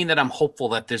doesn't mean that I'm hopeful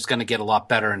that there's going to get a lot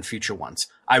better in future ones.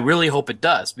 I really hope it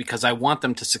does, because I want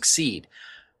them to succeed.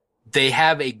 They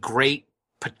have a great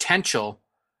potential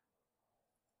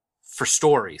for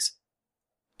stories.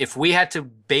 If we had to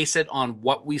base it on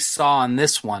what we saw on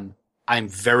this one, I'm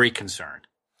very concerned.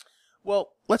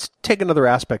 Well, let's take another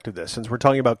aspect of this, since we're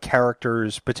talking about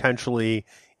characters potentially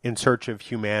in search of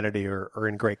humanity or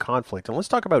in great conflict. And let's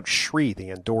talk about Shri, the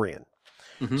Andorian.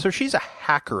 Mm-hmm. So she's a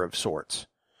hacker of sorts.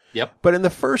 Yep. But in the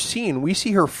first scene, we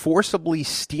see her forcibly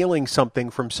stealing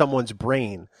something from someone's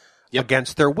brain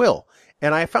against their will.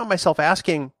 And I found myself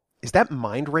asking, is that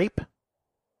mind rape?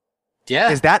 Yeah.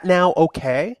 Is that now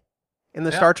okay in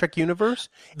the Star Trek universe?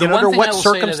 And under what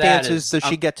circumstances does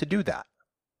she get to do that?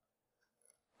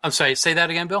 I'm sorry, say that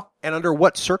again, Bill? And under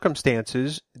what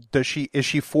circumstances is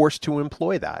she forced to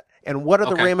employ that? And what are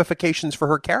the ramifications for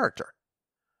her character?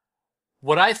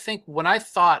 What I think, when I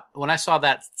saw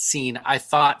that scene, I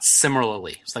thought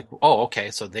similarly. It's like, oh,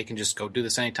 okay, so they can just go do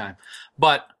this anytime.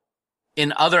 But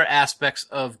in other aspects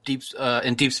of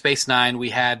in Deep Space Nine, we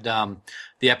had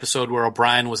the episode where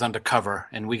O'Brien was undercover,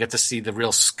 and we got to see the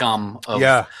real scum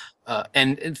of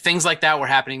and things like that were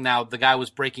happening. Now the guy was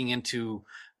breaking into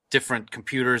different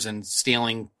computers and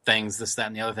stealing things, this, that,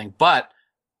 and the other thing. But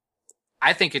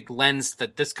I think it lends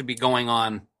that this could be going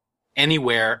on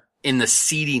anywhere in the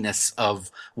seediness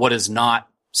of what is not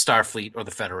Starfleet or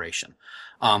the Federation.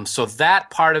 So that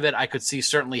part of it I could see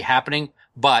certainly happening,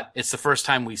 but it's the first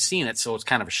time we've seen it, so it's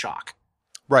kind of a shock.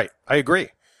 Right. I agree.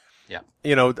 Yeah.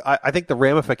 I think the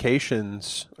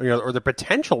ramifications, or the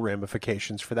potential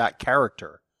ramifications for that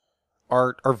character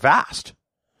are vast.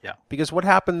 Yeah. Because what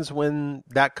happens when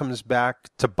that comes back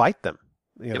to bite them,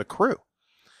 the crew?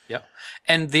 Yep.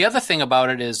 And the other thing about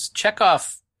it is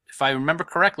Chekhov if I remember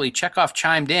correctly, Chekhov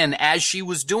chimed in as she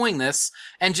was doing this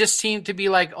and just seemed to be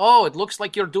like, oh, it looks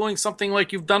like you're doing something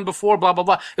like you've done before, blah, blah,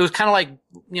 blah. It was kind of like,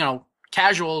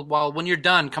 casual. Well, when you're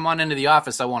done, come on into the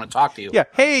office. I want to talk to you. Yeah.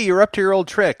 Hey, you're up to your old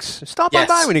tricks. Stop on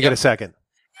by when you get a second.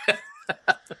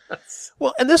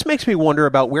 Well, and this makes me wonder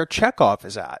about where Chekhov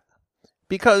is at.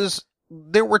 Because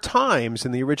there were times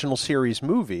in the original series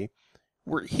movie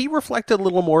where he reflected a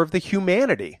little more of the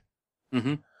humanity.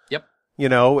 Mm-hmm. Yep.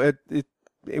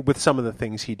 With some of the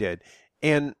things he did.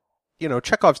 And,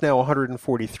 Chekhov's now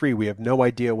 143. We have no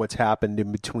idea what's happened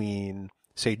in between,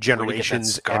 say,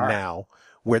 Generations and now,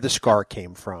 where the scar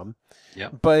came from.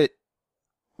 Yep. But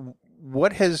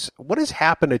what has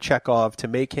happened to Chekhov to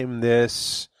make him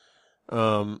this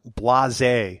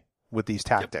blasé with these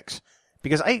tactics? Yep.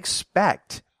 Because I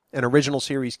expect an original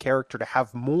series character to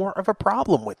have more of a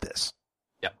problem with this.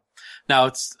 Yep. Now,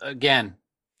 it's, again,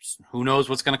 who knows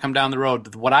what's going to come down the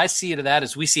road. What I see to that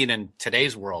is we see it in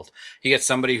today's world. You get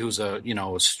somebody who's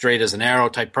straight as an arrow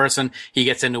type person. He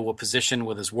gets into a position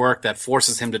with his work that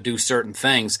forces him to do certain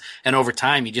things. And over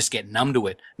time, you just get numb to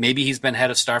it. Maybe he's been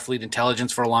head of Starfleet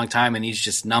intelligence for a long time and he's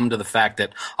just numb to the fact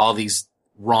that all these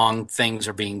wrong things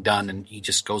are being done and he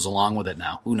just goes along with it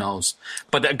now. Who knows?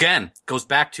 But again, goes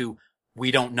back to, we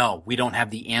don't know. We don't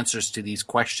have the answers to these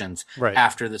questions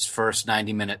after this first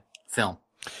 90-minute film.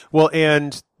 Well,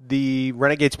 and the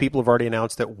Renegades people have already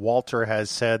announced that Walter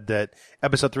has said that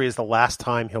episode 3 is the last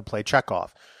time he'll play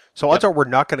Chekhov. So odds are we're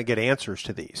not going to get answers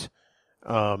to these.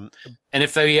 And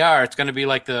if they are, it's going to be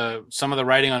like some of the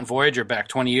writing on Voyager back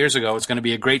 20 years ago. It's going to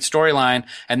be a great storyline,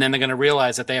 and then they're going to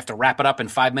realize that they have to wrap it up in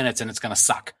 5 minutes, and it's going to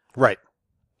suck. Right.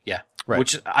 Yeah. Right.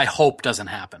 Which I hope doesn't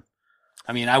happen.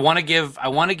 I mean, I want to give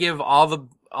all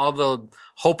the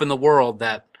hope in the world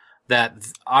that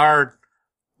our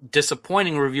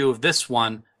disappointing review of this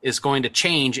one is going to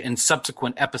change in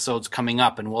subsequent episodes coming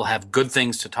up, and we'll have good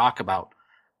things to talk about.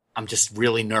 I'm just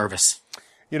really nervous.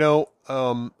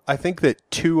 I think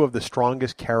that 2 of the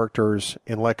strongest characters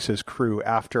in Lex's crew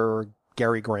after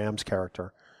Gary Graham's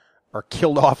character are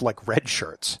killed off like red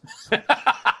shirts.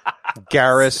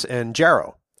 Garrus and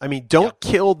Jarrow. I mean, don't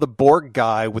kill the Borg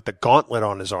guy with the gauntlet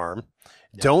on his arm.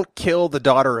 Yep. Don't kill the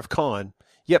daughter of Khan.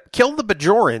 Yep, kill the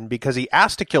Bajoran because he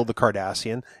asked to kill the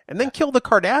Cardassian, and then kill the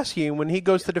Cardassian when he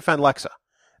goes to defend Lexa.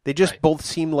 They just both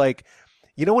seem like,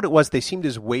 you know what it was? They seemed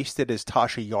as wasted as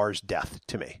Tasha Yar's death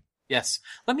to me. Yes.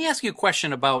 Let me ask you a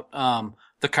question about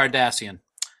the Cardassian.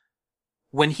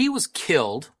 When he was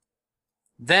killed,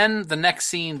 then the next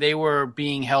scene they were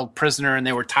being held prisoner and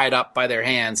they were tied up by their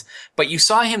hands, but you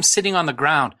saw him sitting on the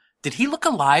ground. Did he look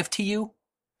alive to you?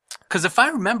 Because if I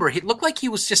remember, he looked like he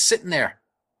was just sitting there.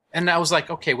 And I was like,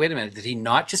 okay, wait a minute. Did he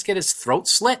not just get his throat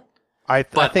slit? I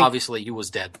think, obviously he was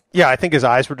dead. Yeah, I think his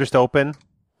eyes were just open.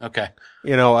 Okay.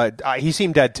 He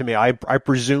seemed dead to me. I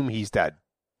presume he's dead.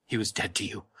 He was dead to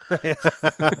you.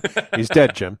 He's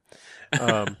dead, Jim.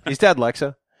 He's dead,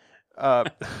 Lexa.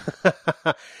 And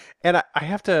I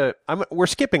have to, we're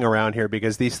skipping around here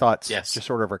because these thoughts just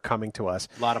sort of are coming to us.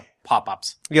 A lot of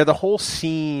pop-ups. Yeah, the whole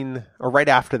scene, or right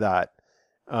after that,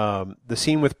 the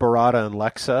scene with Barada and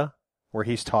Lexa, where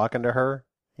he's talking to her,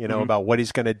 about what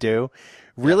he's going to do,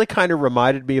 really kind of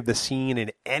reminded me of the scene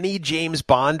in any James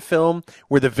Bond film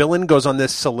where the villain goes on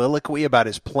this soliloquy about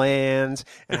his plans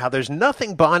and how there's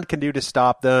nothing Bond can do to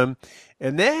stop them.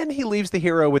 And then he leaves the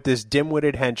hero with this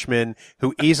dim-witted henchman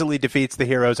who easily defeats the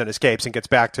heroes and escapes and gets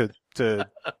back to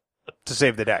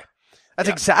save the day. That's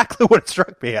exactly what it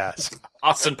struck me as.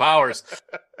 Austin Powers.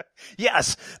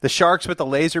 Yes, the sharks with the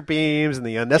laser beams and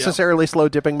the unnecessarily slow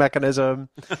dipping mechanism.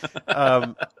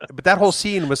 But that whole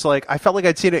scene was like, I felt like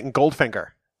I'd seen it in Goldfinger.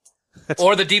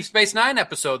 Or the Deep Space Nine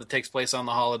episode that takes place on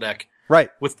the holodeck. Right.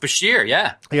 With Bashir,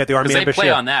 yeah. Yeah, the Army of Bashir. They play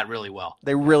on that really well.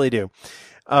 They really do.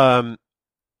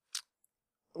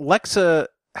 Lexa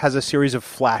has a series of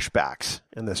flashbacks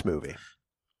in this movie.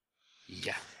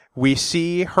 Yeah. We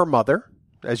see her mother,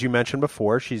 as you mentioned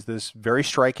before. She's this very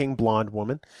striking blonde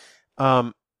woman.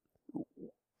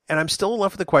 And I'm still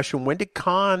left with the question, when did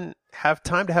Khan have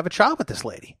time to have a child with this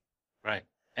lady? Right.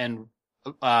 And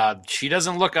she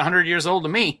doesn't look 100 years old to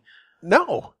me.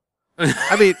 No.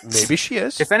 I mean, maybe she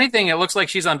is. If anything, it looks like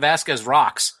she's on Vasquez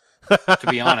Rocks, to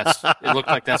be honest. It looked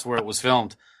like that's where it was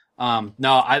filmed.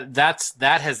 That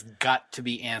has got to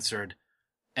be answered,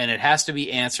 and it has to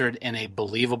be answered in a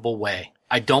believable way.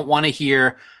 I don't want to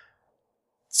hear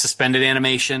suspended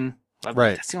animation.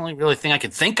 Right. That's the only really thing I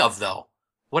could think of, though.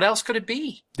 What else could it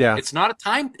be? Yeah. It's not a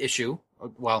time issue.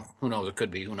 Well, who knows? It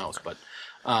could be. Who knows? But,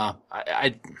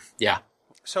 yeah.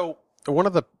 So one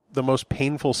of the most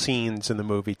painful scenes in the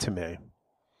movie to me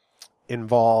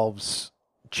involves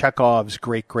Chekhov's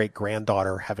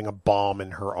great-great-granddaughter having a bomb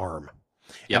in her arm.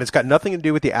 Yep. And it's got nothing to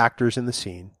do with the actors in the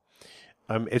scene.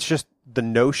 It's just the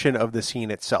notion of the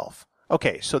scene itself.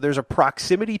 Okay, so there's a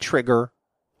proximity trigger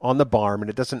on the bomb, and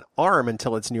it doesn't arm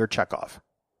until it's near Chekhov.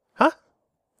 Huh?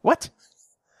 What?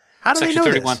 How do Section they know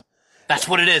 31. this? That's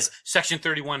what it is. Section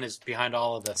 31 is behind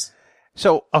all of this.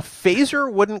 So a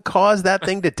phaser wouldn't cause that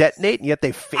thing to detonate, and yet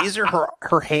they phaser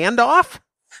her hand off?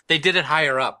 They did it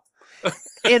higher up.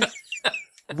 And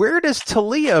where does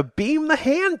Talia beam the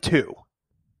hand to?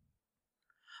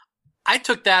 I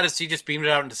took that as he just beamed it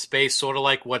out into space, sort of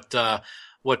like what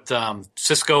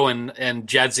Cisco and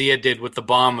Jadzia did with the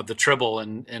bomb of the Tribble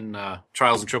in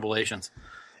Trials and Tribulations.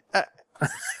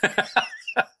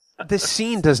 This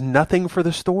scene does nothing for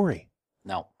the story.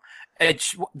 No.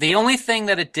 The only thing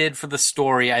that it did for the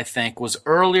story, I think, was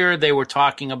earlier they were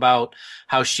talking about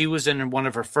how she was in one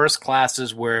of her first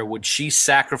classes where would she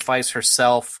sacrifice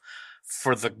herself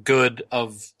for the good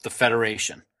of the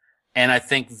Federation. And I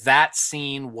think that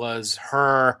scene was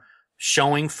her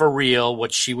showing for real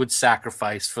what she would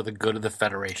sacrifice for the good of the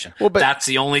Federation. Well, that's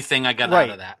the only thing I got out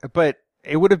of that. But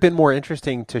it would have been more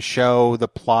interesting to show the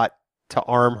plot to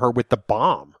arm her with the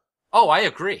bomb. Oh, I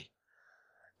agree.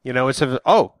 You know, it's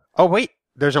oh, wait,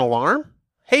 there's an alarm?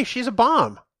 Hey, she's a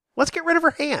bomb. Let's get rid of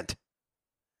her hand.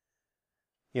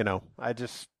 You know, I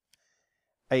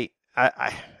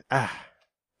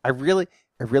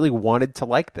really wanted to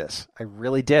like this. I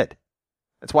really did.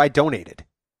 That's why I donated.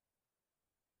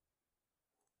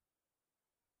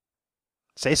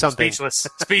 Say something.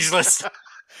 Speechless.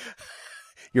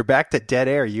 You're back to dead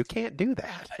air. You can't do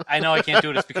that. I know I can't do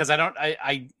it. It's because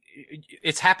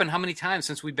it's happened how many times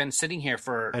since we've been sitting here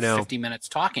for 50 minutes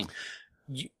talking?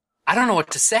 I don't know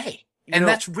what to say. And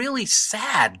that's really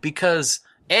sad because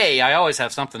A, I always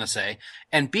have something to say.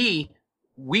 And B,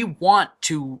 we want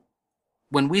to,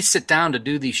 when we sit down to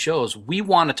do these shows, we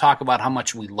want to talk about how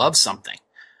much we love something.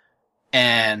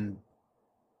 And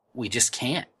we just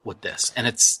can't with this. And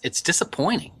it's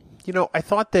disappointing. You know, I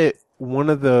thought that one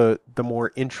of the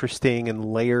more interesting and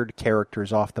layered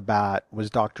characters off the bat was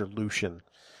Dr. Lucian,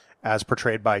 as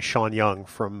portrayed by Sean Young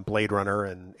from Blade Runner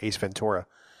and Ace Ventura.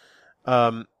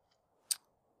 I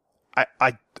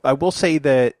will say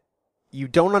that you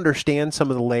don't understand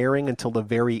some of the layering until the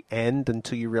very end,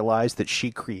 until you realize that she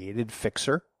created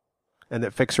Fixer, and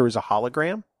that Fixer is a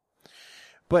hologram.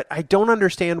 But I don't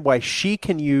understand why she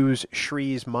can use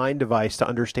Shri's mind device to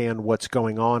understand what's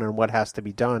going on and what has to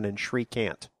be done, and Shri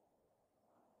can't.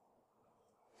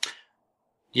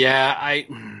 Yeah,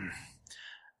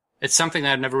 it's something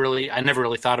that I never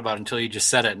really thought about until you just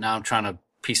said it. Now I'm trying to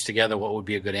piece together what would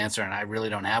be a good answer, and I really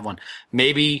don't have one.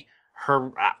 Maybe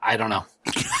I don't know.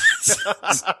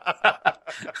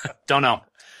 Don't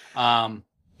know.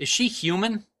 Is she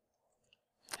human?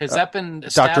 Has that been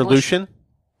established? Dr. Lucian?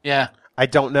 Yeah. I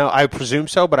don't know. I presume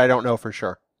so, but I don't know for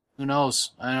sure. Who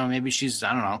knows? I don't know. Maybe she's,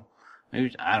 I don't know.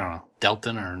 Maybe, I don't know.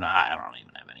 Delton or not. I don't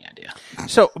even have any idea.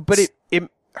 So, but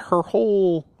her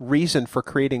whole reason for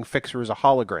creating Fixer as a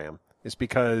hologram is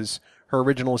because her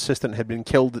original assistant had been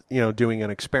killed, doing an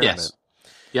experiment.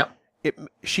 Yes. Yep.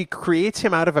 She creates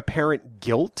him out of apparent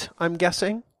guilt, I'm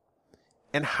guessing.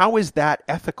 And how is that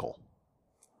ethical?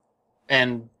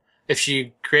 And if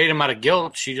she created him out of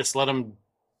guilt, she just let him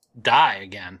die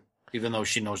again, even though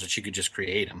she knows that she could just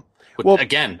create him.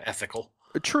 Again, ethical.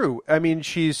 True. I mean,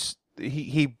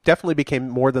 he definitely became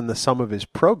more than the sum of his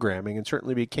programming, and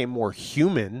certainly became more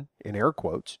human, in air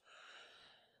quotes.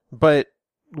 But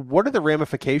what are the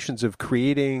ramifications of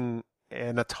creating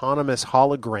an autonomous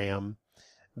hologram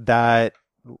that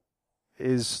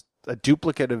is a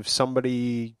duplicate of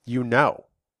somebody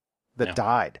that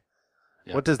died?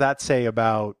 Yeah. What does that say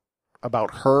about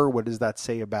her? What does that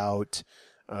say about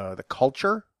the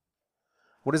culture?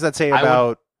 What does that say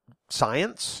about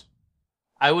science?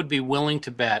 I would be willing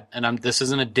to bet, and this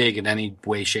isn't a dig in any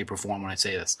way, shape, or form when I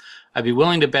say this. I'd be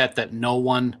willing to bet that no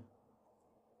one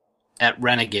at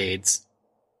Renegades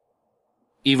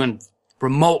even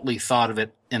remotely thought of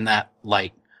it in that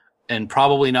light, and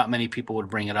probably not many people would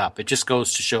bring it up. It just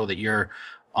goes to show that you're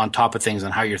on top of things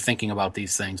and how you're thinking about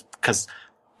these things, because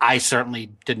I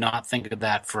certainly did not think of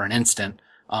that for an instant.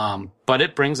 But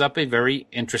it brings up a very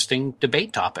interesting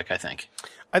debate topic, I think.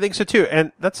 I think so too,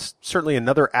 and that's certainly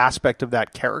another aspect of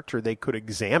that character they could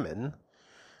examine.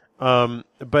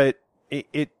 But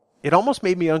it almost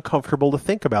made me uncomfortable to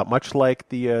think about, much like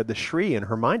the Shri and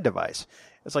her mind device.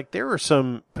 It's like there are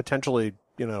some potentially,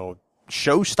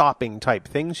 show-stopping type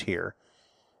things here,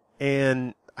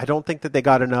 and I don't think that they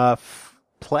got enough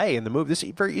play in the movie. This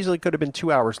very easily could have been 2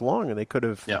 hours long, and they could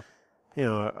have,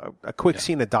 a quick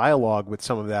scene of dialogue with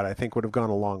some of that, I think, would have gone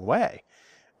a long way.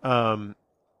 But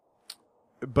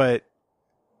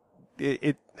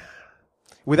it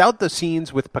without the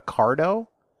scenes with Picardo,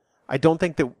 I don't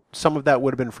think that some of that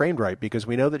would have been framed right, because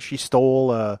we know that she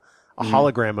stole a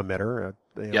hologram emitter,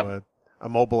 a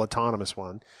mobile autonomous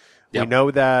one. Yep. We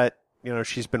know that,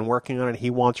 she's been working on it. He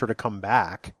wants her to come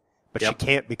back, but she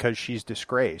can't because she's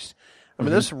disgraced. I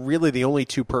mean, those are really the only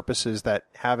two purposes that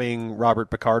having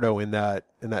Robert Picardo in that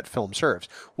film serves.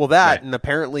 Well, that, and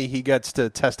apparently he gets to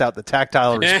test out the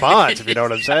tactile response, if you know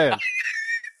what I'm saying.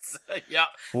 Yeah,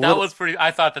 that was pretty.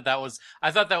 I thought that was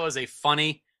a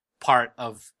funny part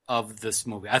of this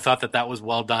movie. I thought that was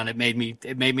well done. It made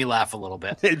me laugh a little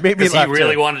bit. It made me laugh. He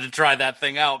really wanted to try that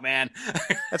thing out, man.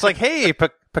 It's like, hey,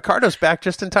 Picardo's back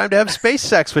just in time to have space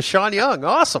sex with Sean Young.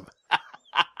 Awesome.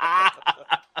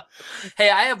 Hey,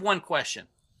 I have one question,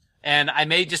 and I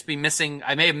may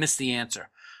have missed the answer.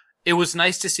 It was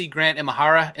nice to see Grant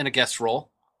Imahara in a guest role.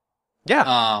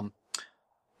 Yeah.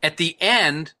 At the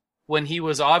end, when he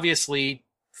was obviously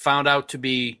found out to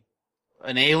be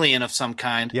an alien of some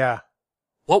kind. Yeah.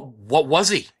 What was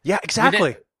he? Yeah,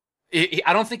 exactly.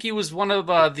 I don't think he was one of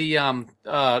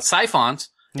the Siphons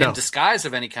in disguise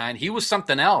of any kind. He was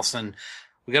something else, and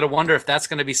we got to wonder if that's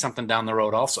going to be something down the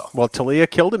road also. Well, Talia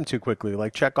killed him too quickly,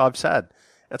 like Chekhov said.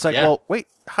 It's like, well, wait,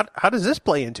 how does this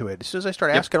play into it? As soon as I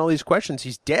start asking all these questions,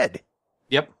 he's dead.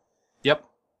 Yep.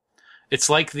 It's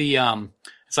like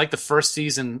the first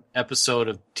season episode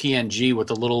of TNG with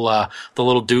the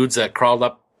little dudes that crawled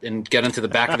up and get into the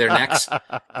back of their necks.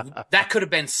 That could have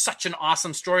been such an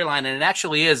awesome storyline, and it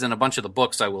actually is in a bunch of the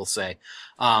books, I will say.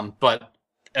 But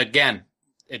again,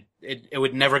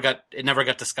 it never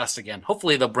got discussed again.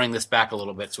 Hopefully they'll bring this back a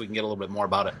little bit so we can get a little bit more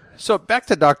about it. So back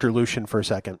to Dr. Lucian for a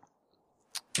second.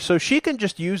 So she can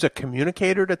just use a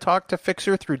communicator to talk to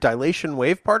Fixer through dilation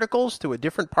wave particles to a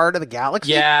different part of the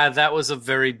galaxy? Yeah, that was a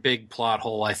very big plot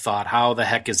hole, I thought. How the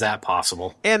heck is that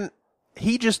possible? And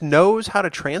he just knows how to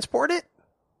transport it?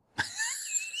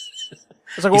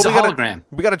 It's like, He's a hologram.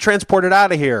 We got to transport it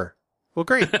out of here. Well,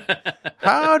 great.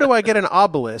 How do I get an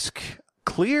obelisk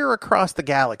clear across the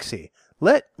galaxy?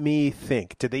 Let me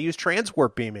think. Did they use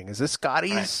transwarp beaming? Is this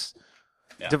Scotty's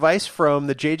device from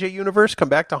the JJ universe come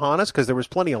back to haunt us? Because there was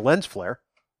plenty of lens flare.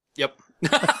 Yep.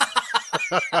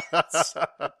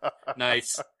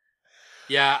 Nice.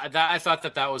 Yeah, I thought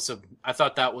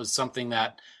that was something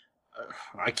that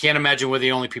I can't imagine we're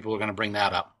the only people who are going to bring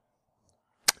that up.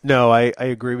 No, I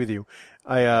agree with you.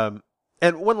 And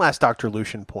one last Dr.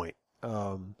 Lucian point.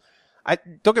 I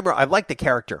don't get me wrong, I like the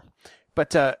character,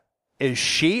 but is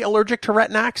she allergic to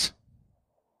Retinax?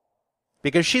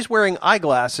 Because she's wearing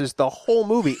eyeglasses the whole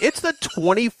movie. It's the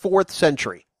 24th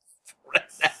century.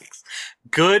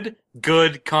 Retinax.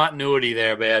 Good continuity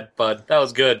there, man. Bud, that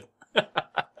was good.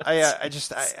 I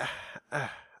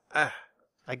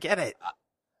get it.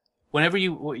 Whenever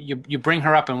you bring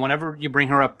her up, and whenever you bring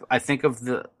her up, I think of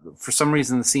for some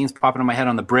reason the scene's popping in my head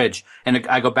on the bridge, and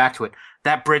I go back to it.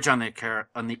 That bridge on the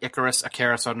Icarus,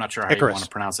 I'm not sure how you want to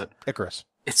pronounce it. Icarus.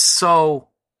 It's so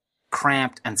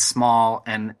cramped and small,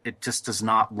 and it just does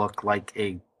not look like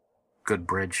a good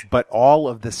bridge. But all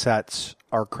of the sets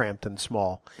are cramped and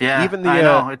small. Yeah, even I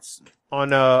know. It's on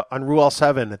Ruel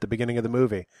 7 at the beginning of the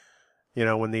movie. You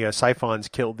know, when the Siphons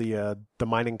killed the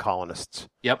mining colonists.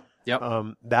 Yep.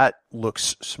 That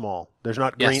looks small. There's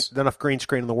not enough green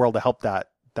screen in the world to help that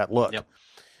look.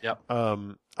 Yep.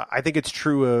 I think it's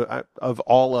true of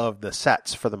all of the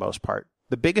sets for the most part.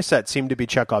 The biggest set seemed to be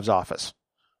Chekhov's office,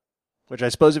 which I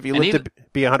suppose if you lived to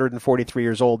be 143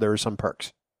 years old, there were some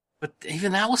perks. But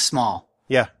even that was small.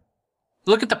 Yeah.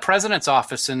 Look at the president's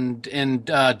office in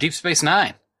Deep Space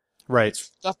Nine. Right.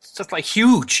 That's just like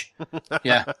huge.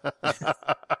 Yeah.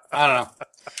 I don't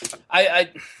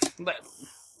know.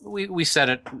 We said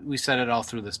it all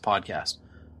through this podcast.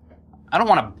 I don't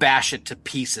want to bash it to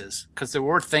pieces because there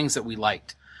were things that we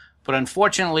liked, but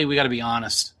unfortunately we got to be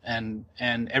honest, and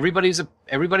everybody's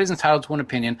entitled to an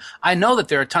opinion. I know that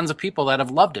there are tons of people that have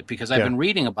loved it because I've been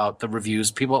reading about the reviews,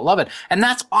 people that love it, and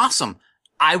that's awesome.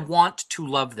 I want to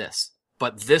love this,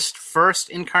 but this first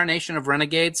incarnation of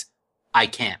Renegades, I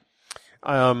can't.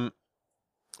 I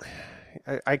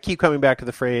keep coming back to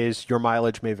the phrase, your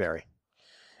mileage may vary.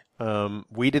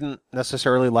 We didn't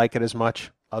necessarily like it as much.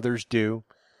 Others do.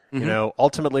 Mm-hmm. You know,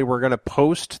 ultimately we're going to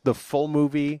post the full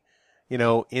movie, you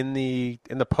know, in the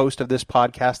post of this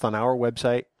podcast on our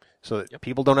website so that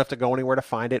people don't have to go anywhere to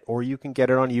find it, or you can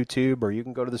get it on YouTube, or you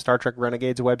can go to the Star Trek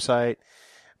Renegades website.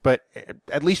 But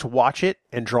at least watch it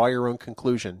and draw your own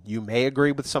conclusion. You may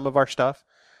agree with some of our stuff.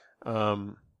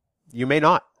 You may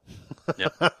not.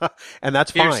 Yep. And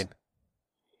that's fine.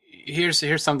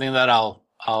 Here's something that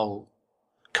I'll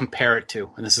compare it to,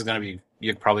 and this is going to be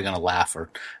you're probably going to laugh or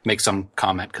make some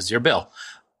comment because you're Bill.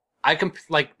 I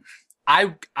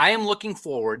am looking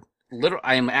forward.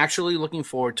 I am actually looking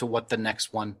forward to what the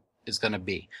next one is going to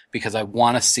be because I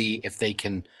want to see if they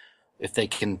can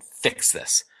fix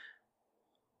this.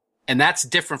 And that's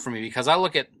different for me because I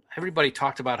look at everybody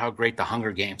talked about how great the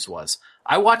Hunger Games was.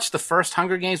 I watched the first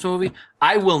Hunger Games movie.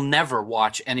 I will never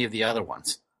watch any of the other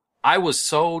ones. I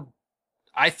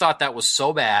thought that was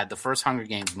so bad, the first Hunger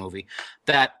Games movie,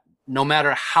 that no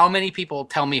matter how many people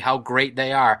tell me how great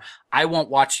they are, I won't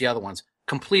watch the other ones.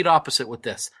 Complete opposite with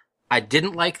this. I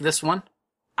didn't like this one.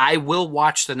 I will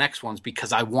watch the next ones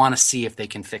because I want to see if they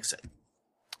can fix it.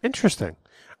 Interesting.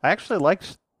 I actually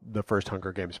liked the first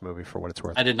Hunger Games movie for what it's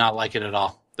worth. I did not like it at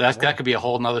all. That could be a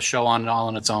whole nother show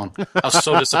on its own. I was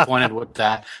so disappointed with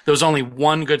that. There was only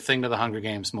one good thing to the Hunger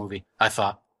Games movie, I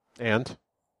thought. And?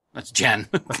 That's Jen.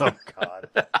 Oh, God.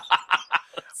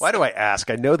 Why do I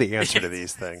ask? I know the answer to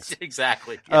these things.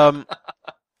 Exactly. Yeah.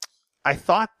 I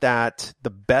thought that the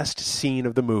best scene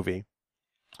of the movie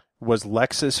was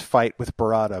Lexa's fight with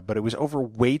Barada, but it was over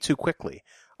way too quickly.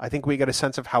 I think we get a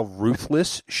sense of how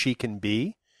ruthless she can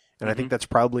be, and I think that's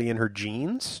probably in her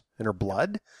genes, in her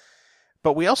blood.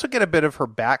 But we also get a bit of her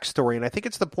backstory, and I think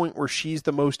it's the point where she's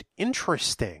the most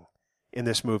interesting in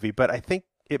this movie, but I think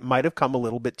it might have come a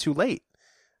little bit too late.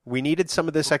 We needed some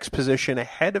of this exposition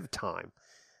ahead of time,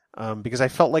 because I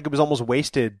felt like it was almost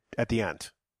wasted at the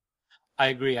end. I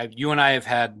agree. You and I have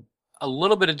had a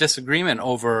little bit of disagreement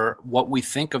over what we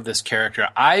think of this character.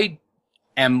 I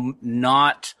am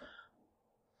not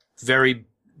very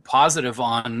positive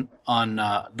on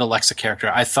the Lexa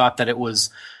character. I thought that it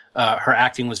was her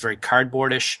acting was very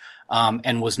cardboardish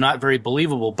and was not very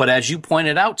believable. But as you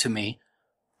pointed out to me,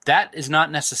 that is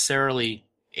not necessarily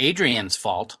Adrian's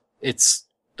fault. It's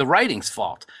the writing's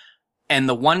fault. And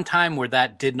the one time where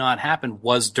that did not happen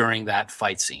was during that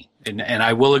fight scene. And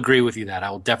I will agree with you that.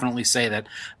 I will definitely say that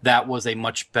that was a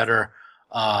much better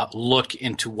look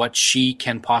into what she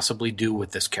can possibly do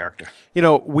with this character. You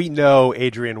know, we know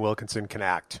Adrienne Wilkinson can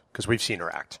act because we've seen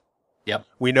her act. Yep.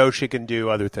 We know she can do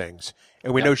other things,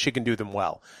 and we know she can do them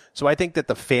well. So I think that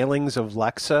the failings of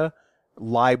Lexa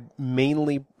lie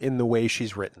mainly in the way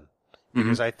she's written.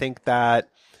 Because I think that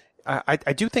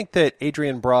I do think that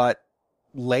Adrienne brought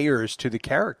layers to the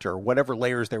character, whatever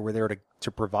layers they were there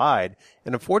to provide.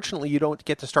 And unfortunately, you don't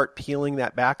get to start peeling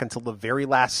that back until the very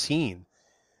last scene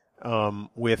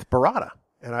with Barada.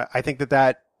 And I think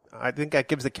that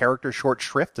gives the character short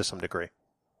shrift to some degree.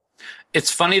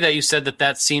 It's funny that you said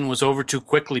that scene was over too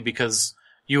quickly because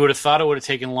you would have thought it would have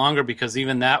taken longer because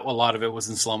even that, a lot of it was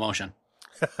in slow motion.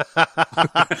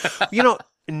 You know,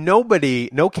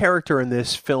 no character in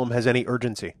this film has any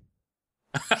urgency.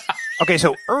 Okay,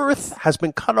 so Earth has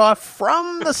been cut off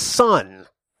from the sun.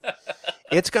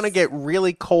 It's going to get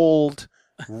really cold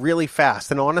really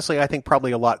fast. And honestly, I think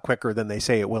probably a lot quicker than they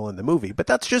say it will in the movie. But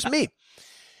that's just me.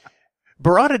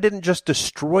 Barada didn't just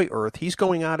destroy Earth. He's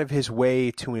going out of his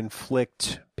way to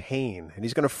inflict pain. And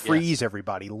he's going to freeze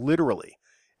everybody, literally.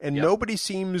 And nobody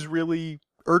seems really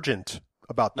urgent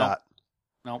about that.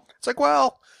 No. It's like,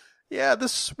 well, yeah,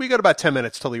 we got about 10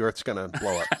 minutes till the Earth's going to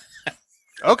blow up.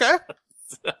 Okay.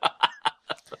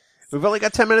 We've only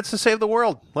got 10 minutes to save the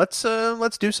world. Let's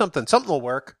do something. Something will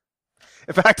work.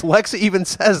 In fact, Lexa even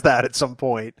says that at some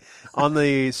point on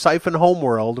the Siphon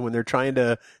homeworld when they're trying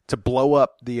to blow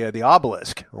up the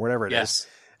obelisk or whatever it is.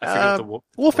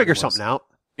 We'll figure something out.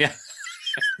 Yeah.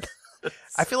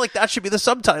 I feel like that should be the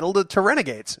subtitle to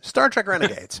Renegades. Star Trek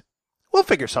Renegades. We'll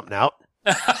figure something out.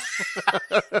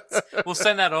 We'll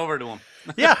send that over to them.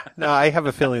 Yeah. No, I have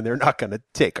a feeling they're not going to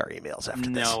take our emails after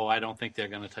this. No, I don't think they're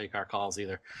going to take our calls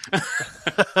either.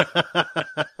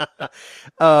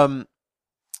 I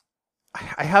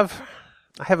have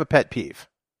a pet peeve.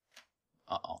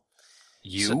 Uh-oh.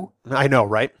 You? I know,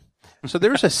 right? So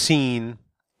there's a scene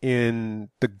in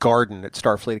the garden at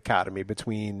Starfleet Academy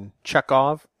between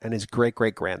Chekhov and his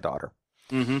great-great-granddaughter.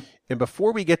 Mm-hmm. And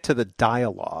before we get to the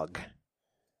dialogue,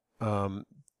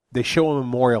 they show a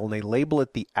memorial and they label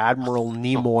it the Admiral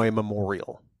Nimoy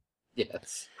Memorial.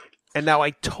 Yes. And now I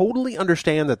totally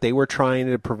understand that they were trying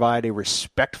to provide a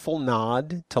respectful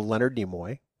nod to Leonard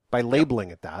Nimoy by labeling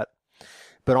it that.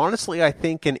 But honestly, I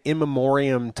think an in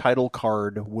memoriam title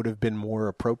card would have been more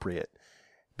appropriate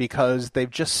because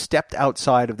they've just stepped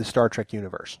outside of the Star Trek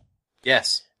universe.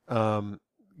 Yes.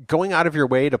 Going out of your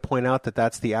way to point out that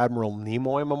that's the Admiral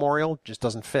Nimoy Memorial just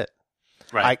doesn't fit.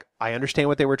 Right. I understand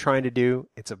what they were trying to do.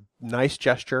 It's a nice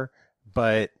gesture,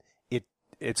 but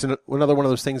it's another one of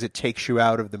those things that takes you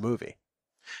out of the movie.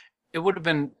 It would have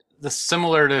been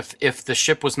similar to if the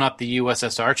ship was not the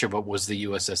USS Archer, but was the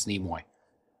USS Nimoy.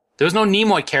 There was no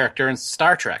Nimoy character in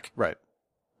Star Trek. Right.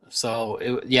 So,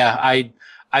 I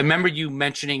remember you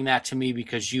mentioning that to me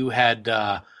because you had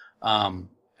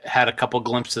had a couple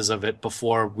glimpses of it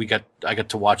before I got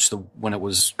to watch when it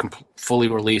was fully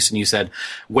released, and you said,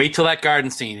 "Wait till that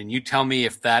garden scene, and you tell me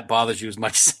if that bothers you as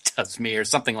much as it does me," or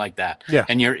something like that. Yeah.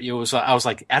 And I was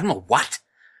like, Admiral, what?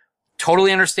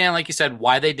 Totally understand, like you said,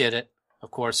 why they did it.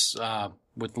 Of course,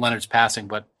 with Leonard's passing,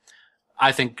 but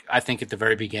I think at the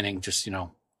very beginning, just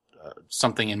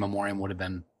something in memoriam would have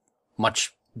been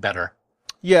much better.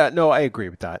 Yeah, no, I agree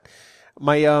with that.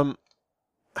 My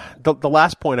the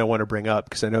last point I want to bring up,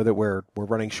 because I know that we're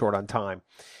running short on time,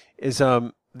 is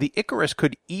the Icarus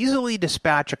could easily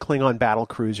dispatch a Klingon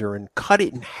battlecruiser and cut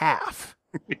it in half.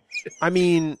 I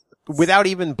mean, without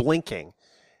even blinking.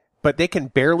 But they can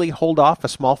barely hold off a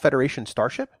small Federation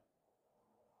starship?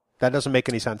 That doesn't make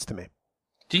any sense to me.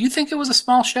 Do you think it was a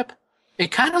small ship?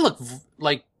 It kind of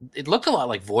looked a lot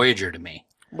like Voyager to me.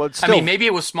 Well, still, I mean, maybe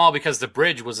it was small because the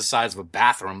bridge was the size of a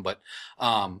bathroom, but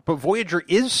Voyager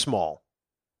is small.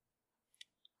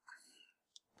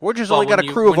 Voyager's only got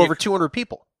a crew of over 200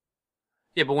 people.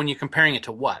 Yeah, but when you're comparing it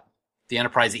to what? The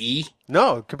Enterprise E?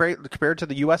 No, compared to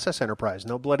the USS Enterprise.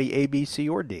 No bloody A, B, C,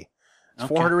 or D. It's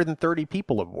 430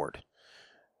 people aboard.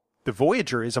 The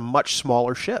Voyager is a much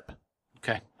smaller ship.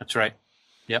 Okay, that's right.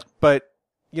 Yep. But,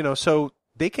 so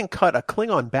they can cut a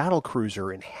Klingon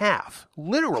battlecruiser in half.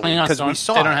 Literally, because we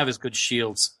saw they don't have as good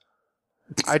shields.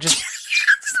 I just...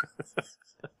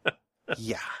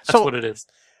 yeah. That's what it is.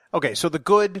 Okay, so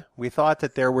we thought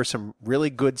that there were some really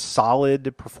good,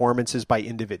 solid performances by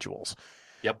individuals.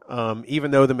 Yep.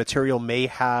 Even though the material may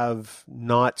have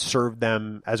not served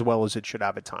them as well as it should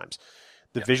have at times.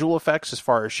 The visual effects as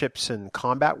far as ships and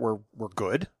combat were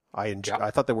good. I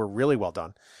thought they were really well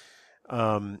done.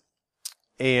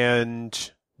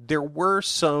 And there were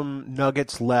some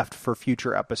nuggets left for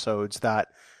future episodes that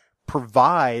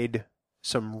provide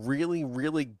some really,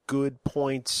 really good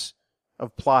points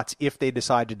of plots if they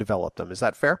decide to develop them. Is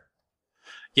that fair?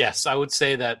 Yes, I would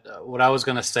say that what I was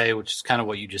going to say, which is kind of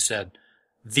what you just said,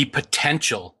 the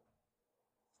potential,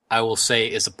 I will say,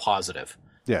 is a positive.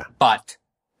 Yeah. But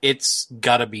it's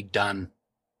got to be done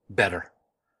better.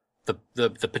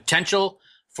 The potential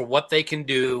for what they can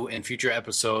do in future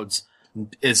episodes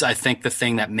is, I think, the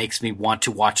thing that makes me want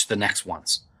to watch the next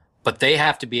ones. But they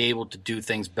have to be able to do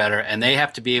things better, and they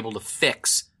have to be able to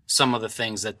fix some of the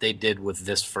things that they did with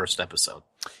this first episode.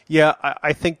 Yeah,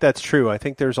 I think that's true. I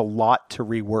think there's a lot to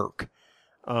rework.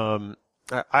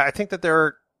 I think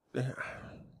that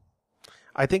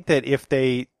I think that if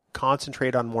they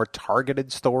concentrate on more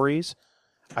targeted stories,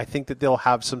 I think that they'll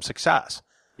have some success.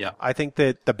 Yeah. I think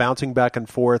that the bouncing back and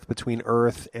forth between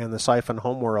Earth and the Siphon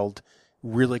homeworld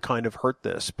really kind of hurt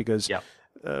this because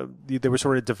they were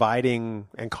sort of dividing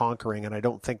and conquering, and I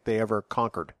don't think they ever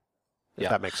conquered, if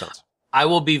that makes sense. I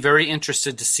will be very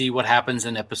interested to see what happens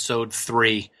in episode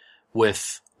 3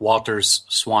 with Walter's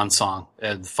swan song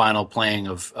and the final playing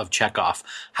of Chekhov.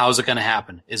 How is it going to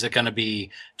happen? Is it going to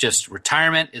be just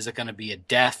retirement? Is it going to be a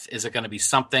death? Is it going to be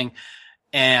something?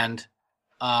 And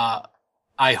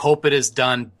I hope it is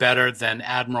done better than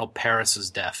Admiral Paris's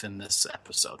death in this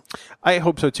episode. I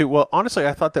hope so too. Well, honestly,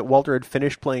 I thought that Walter had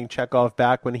finished playing Chekhov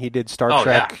back when he did Star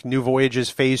Trek New Voyages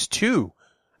Phase 2.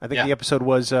 I think the episode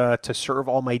was To Serve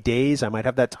All My Days. I might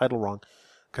have that title wrong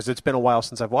because it's been a while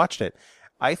since I've watched it.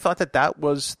 I thought that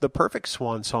was the perfect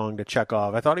swan song to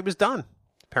Chekhov. I thought he was done.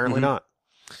 Apparently not.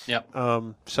 Yep.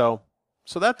 So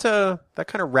that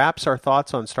kind of wraps our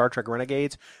thoughts on Star Trek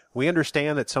Renegades. We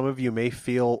understand that some of you may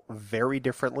feel very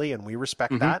differently, and we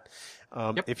respect that.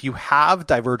 If you have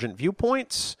divergent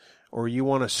viewpoints or you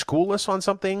want to school us on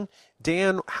something,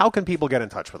 Dan, how can people get in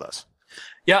touch with us?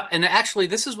 Yeah, and actually,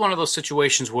 this is one of those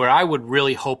situations where I would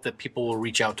really hope that people will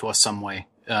reach out to us some way,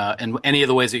 and any of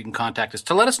the ways that you can contact us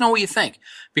to let us know what you think.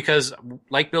 Because,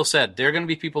 like Bill said, there are going to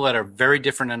be people that are very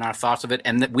different in our thoughts of it,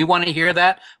 and we want to hear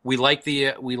that. We like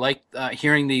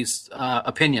hearing these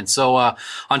opinions. So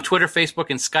on Twitter, Facebook,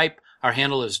 and Skype, our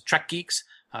handle is Trek Geeks.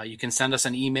 You can send us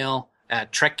an email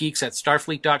at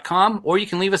trekgeeks@starfleet.com, or you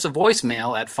can leave us a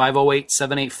voicemail at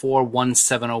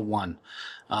 508-784-1701.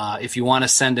 If you want to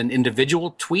send an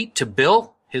individual tweet to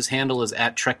Bill, his handle is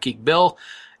at TrekGeekBill,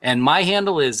 and my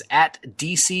handle is at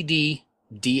DCDDS9.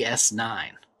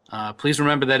 Please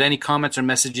remember that any comments or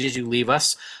messages you leave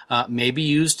us may be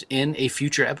used in a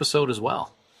future episode as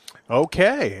well.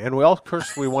 Okay, and of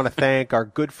course we want to thank our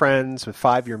good friends with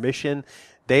 5 Year Mission,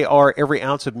 They are every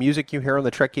ounce of music you hear on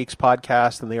the Trek Geeks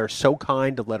podcast, and they are so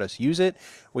kind to let us use it.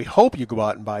 We hope you go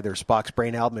out and buy their Spock's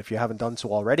Brain album if you haven't done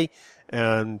so already,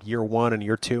 and Year 1 and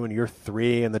Year 2 and Year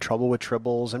 3 and The Trouble with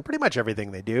Tribbles and pretty much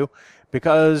everything they do,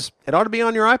 because it ought to be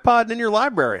on your iPod and in your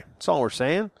library. That's all we're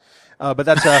saying. But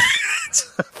that's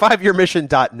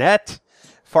 5yearmission.net.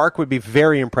 Fark would be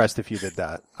very impressed if you did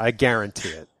that. I guarantee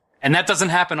it. And that doesn't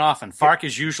happen often. Fark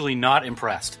is usually not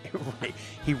impressed.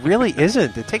 He really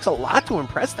isn't. It takes a lot to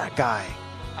impress that guy.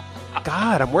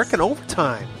 God, I'm working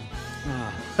overtime.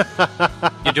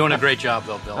 You're doing a great job,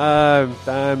 though, Bill.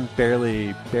 I'm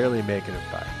barely making it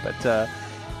by.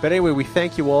 But anyway, we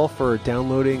thank you all for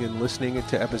downloading and listening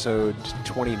to episode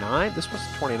 29. This was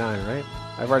 29, right?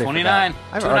 I've already 29.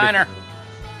 Forgot.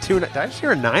 Two-niner. Did I just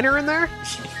hear a niner in there?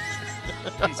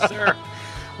 Yes, sir.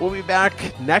 We'll be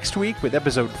back next week with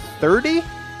episode 30.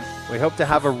 We hope to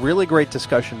have a really great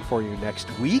discussion for you next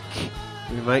week.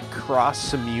 We might cross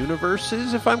some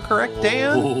universes, if I'm correct,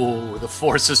 Dan. Oh, the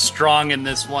Force is strong in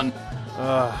this one.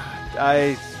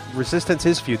 Resistance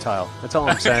is futile. That's all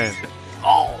I'm saying.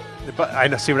 Oh, But I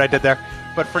know. See what I did there?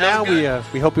 But for now,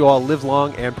 we hope you all live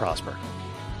long and prosper.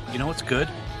 you know what's good?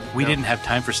 We didn't have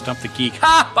time for Stump the Geek.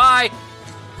 Ha! Bye!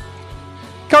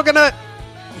 Coconut!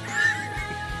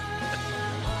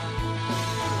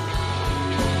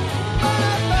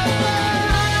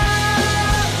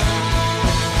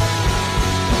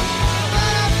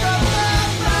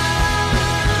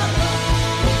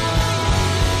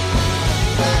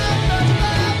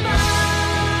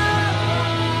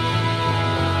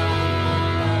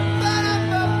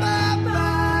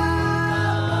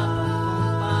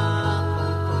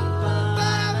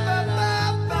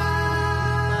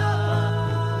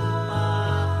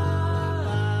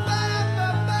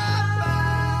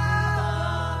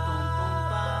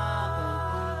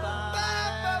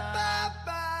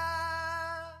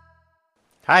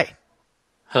 Hi.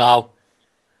 Hello.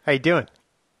 How you doing?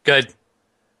 Good.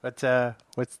 What's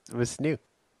new?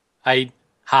 Hi.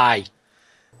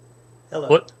 Hello.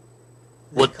 What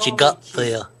They you call got me Q.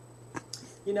 there?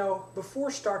 You know,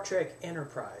 before Star Trek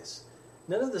Enterprise,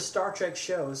 none of the Star Trek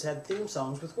shows had theme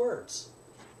songs with words.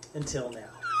 Until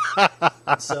now.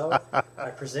 And so, I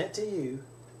present to you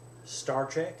Star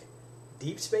Trek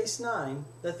Deep Space Nine,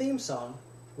 the theme song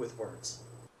with words.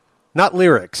 Not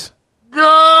lyrics.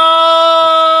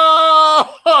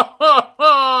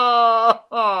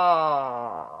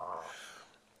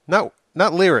 No,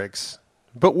 not lyrics,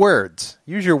 but words.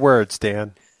 Use your words,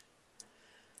 Dan.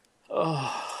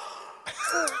 Oh,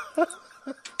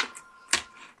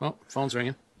 phone's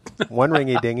ringing. One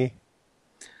ringy dingy.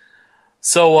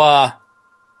 So,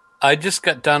 I just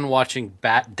got done watching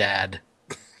Bat Dad.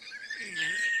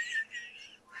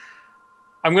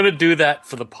 I'm going to do that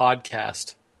for the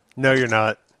podcast. No, you're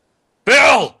not.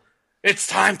 Bill, it's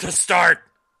time to start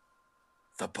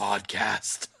the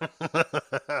podcast.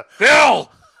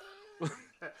 Bill!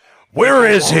 Where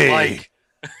is he? Like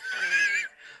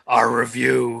our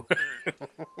review.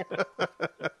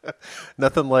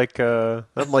 Nothing like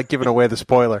giving away the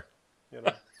spoiler.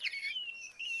 Oh,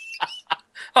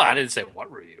 I didn't say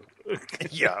what review.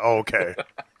 Yeah, okay.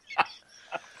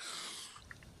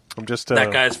 I'm just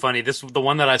That guy's funny. The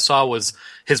one that I saw was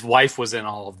his wife was in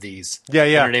all of these. Yeah.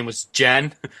 And her name was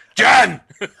Jen. Jen!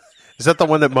 Is that the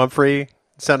one that Mumphrey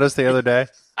sent us the other day?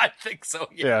 I think so,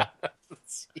 Yeah.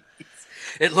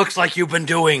 It looks like you've been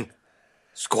doing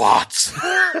squats.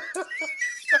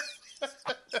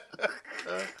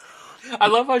 I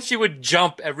love how she would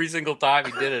jump every single time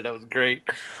he did it. That was great.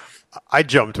 I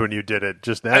jumped when you did it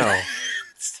just now.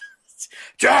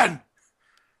 Jen,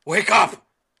 wake up.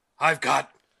 I've got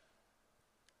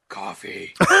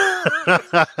coffee.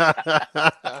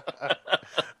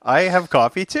 I have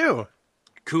coffee too.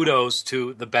 Kudos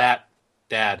to the Bat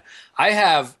Dad. I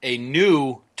have a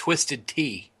new twisted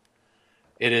tea.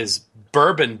 It is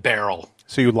Bourbon Barrel.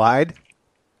 So you lied?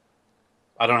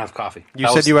 I don't have coffee. You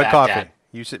That said was you had Bat coffee. Dad.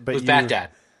 You said, It but was you, Bat Dad.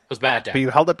 It was Bat Dad. But you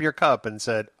held up your cup and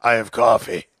said, "I have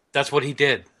coffee." That's what he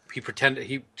did. He pretended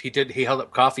he held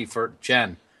up coffee for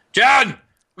Jen. Jen!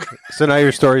 So now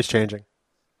your story's changing.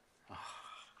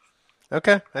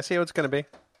 Okay, I see how it's going to be.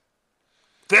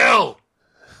 Bill!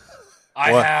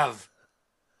 I What? have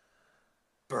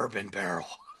Bourbon Barrel.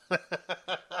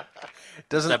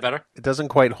 Is that better? It doesn't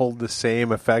quite hold the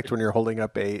same effect when you're holding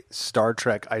up a Star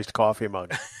Trek iced coffee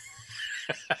mug.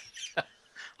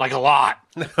 Like a lot.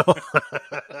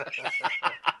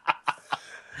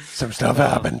 Some stuff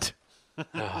happened.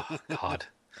 Oh, God.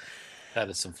 That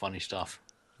is some funny stuff.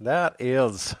 That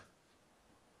is.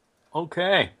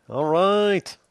 Okay. All right.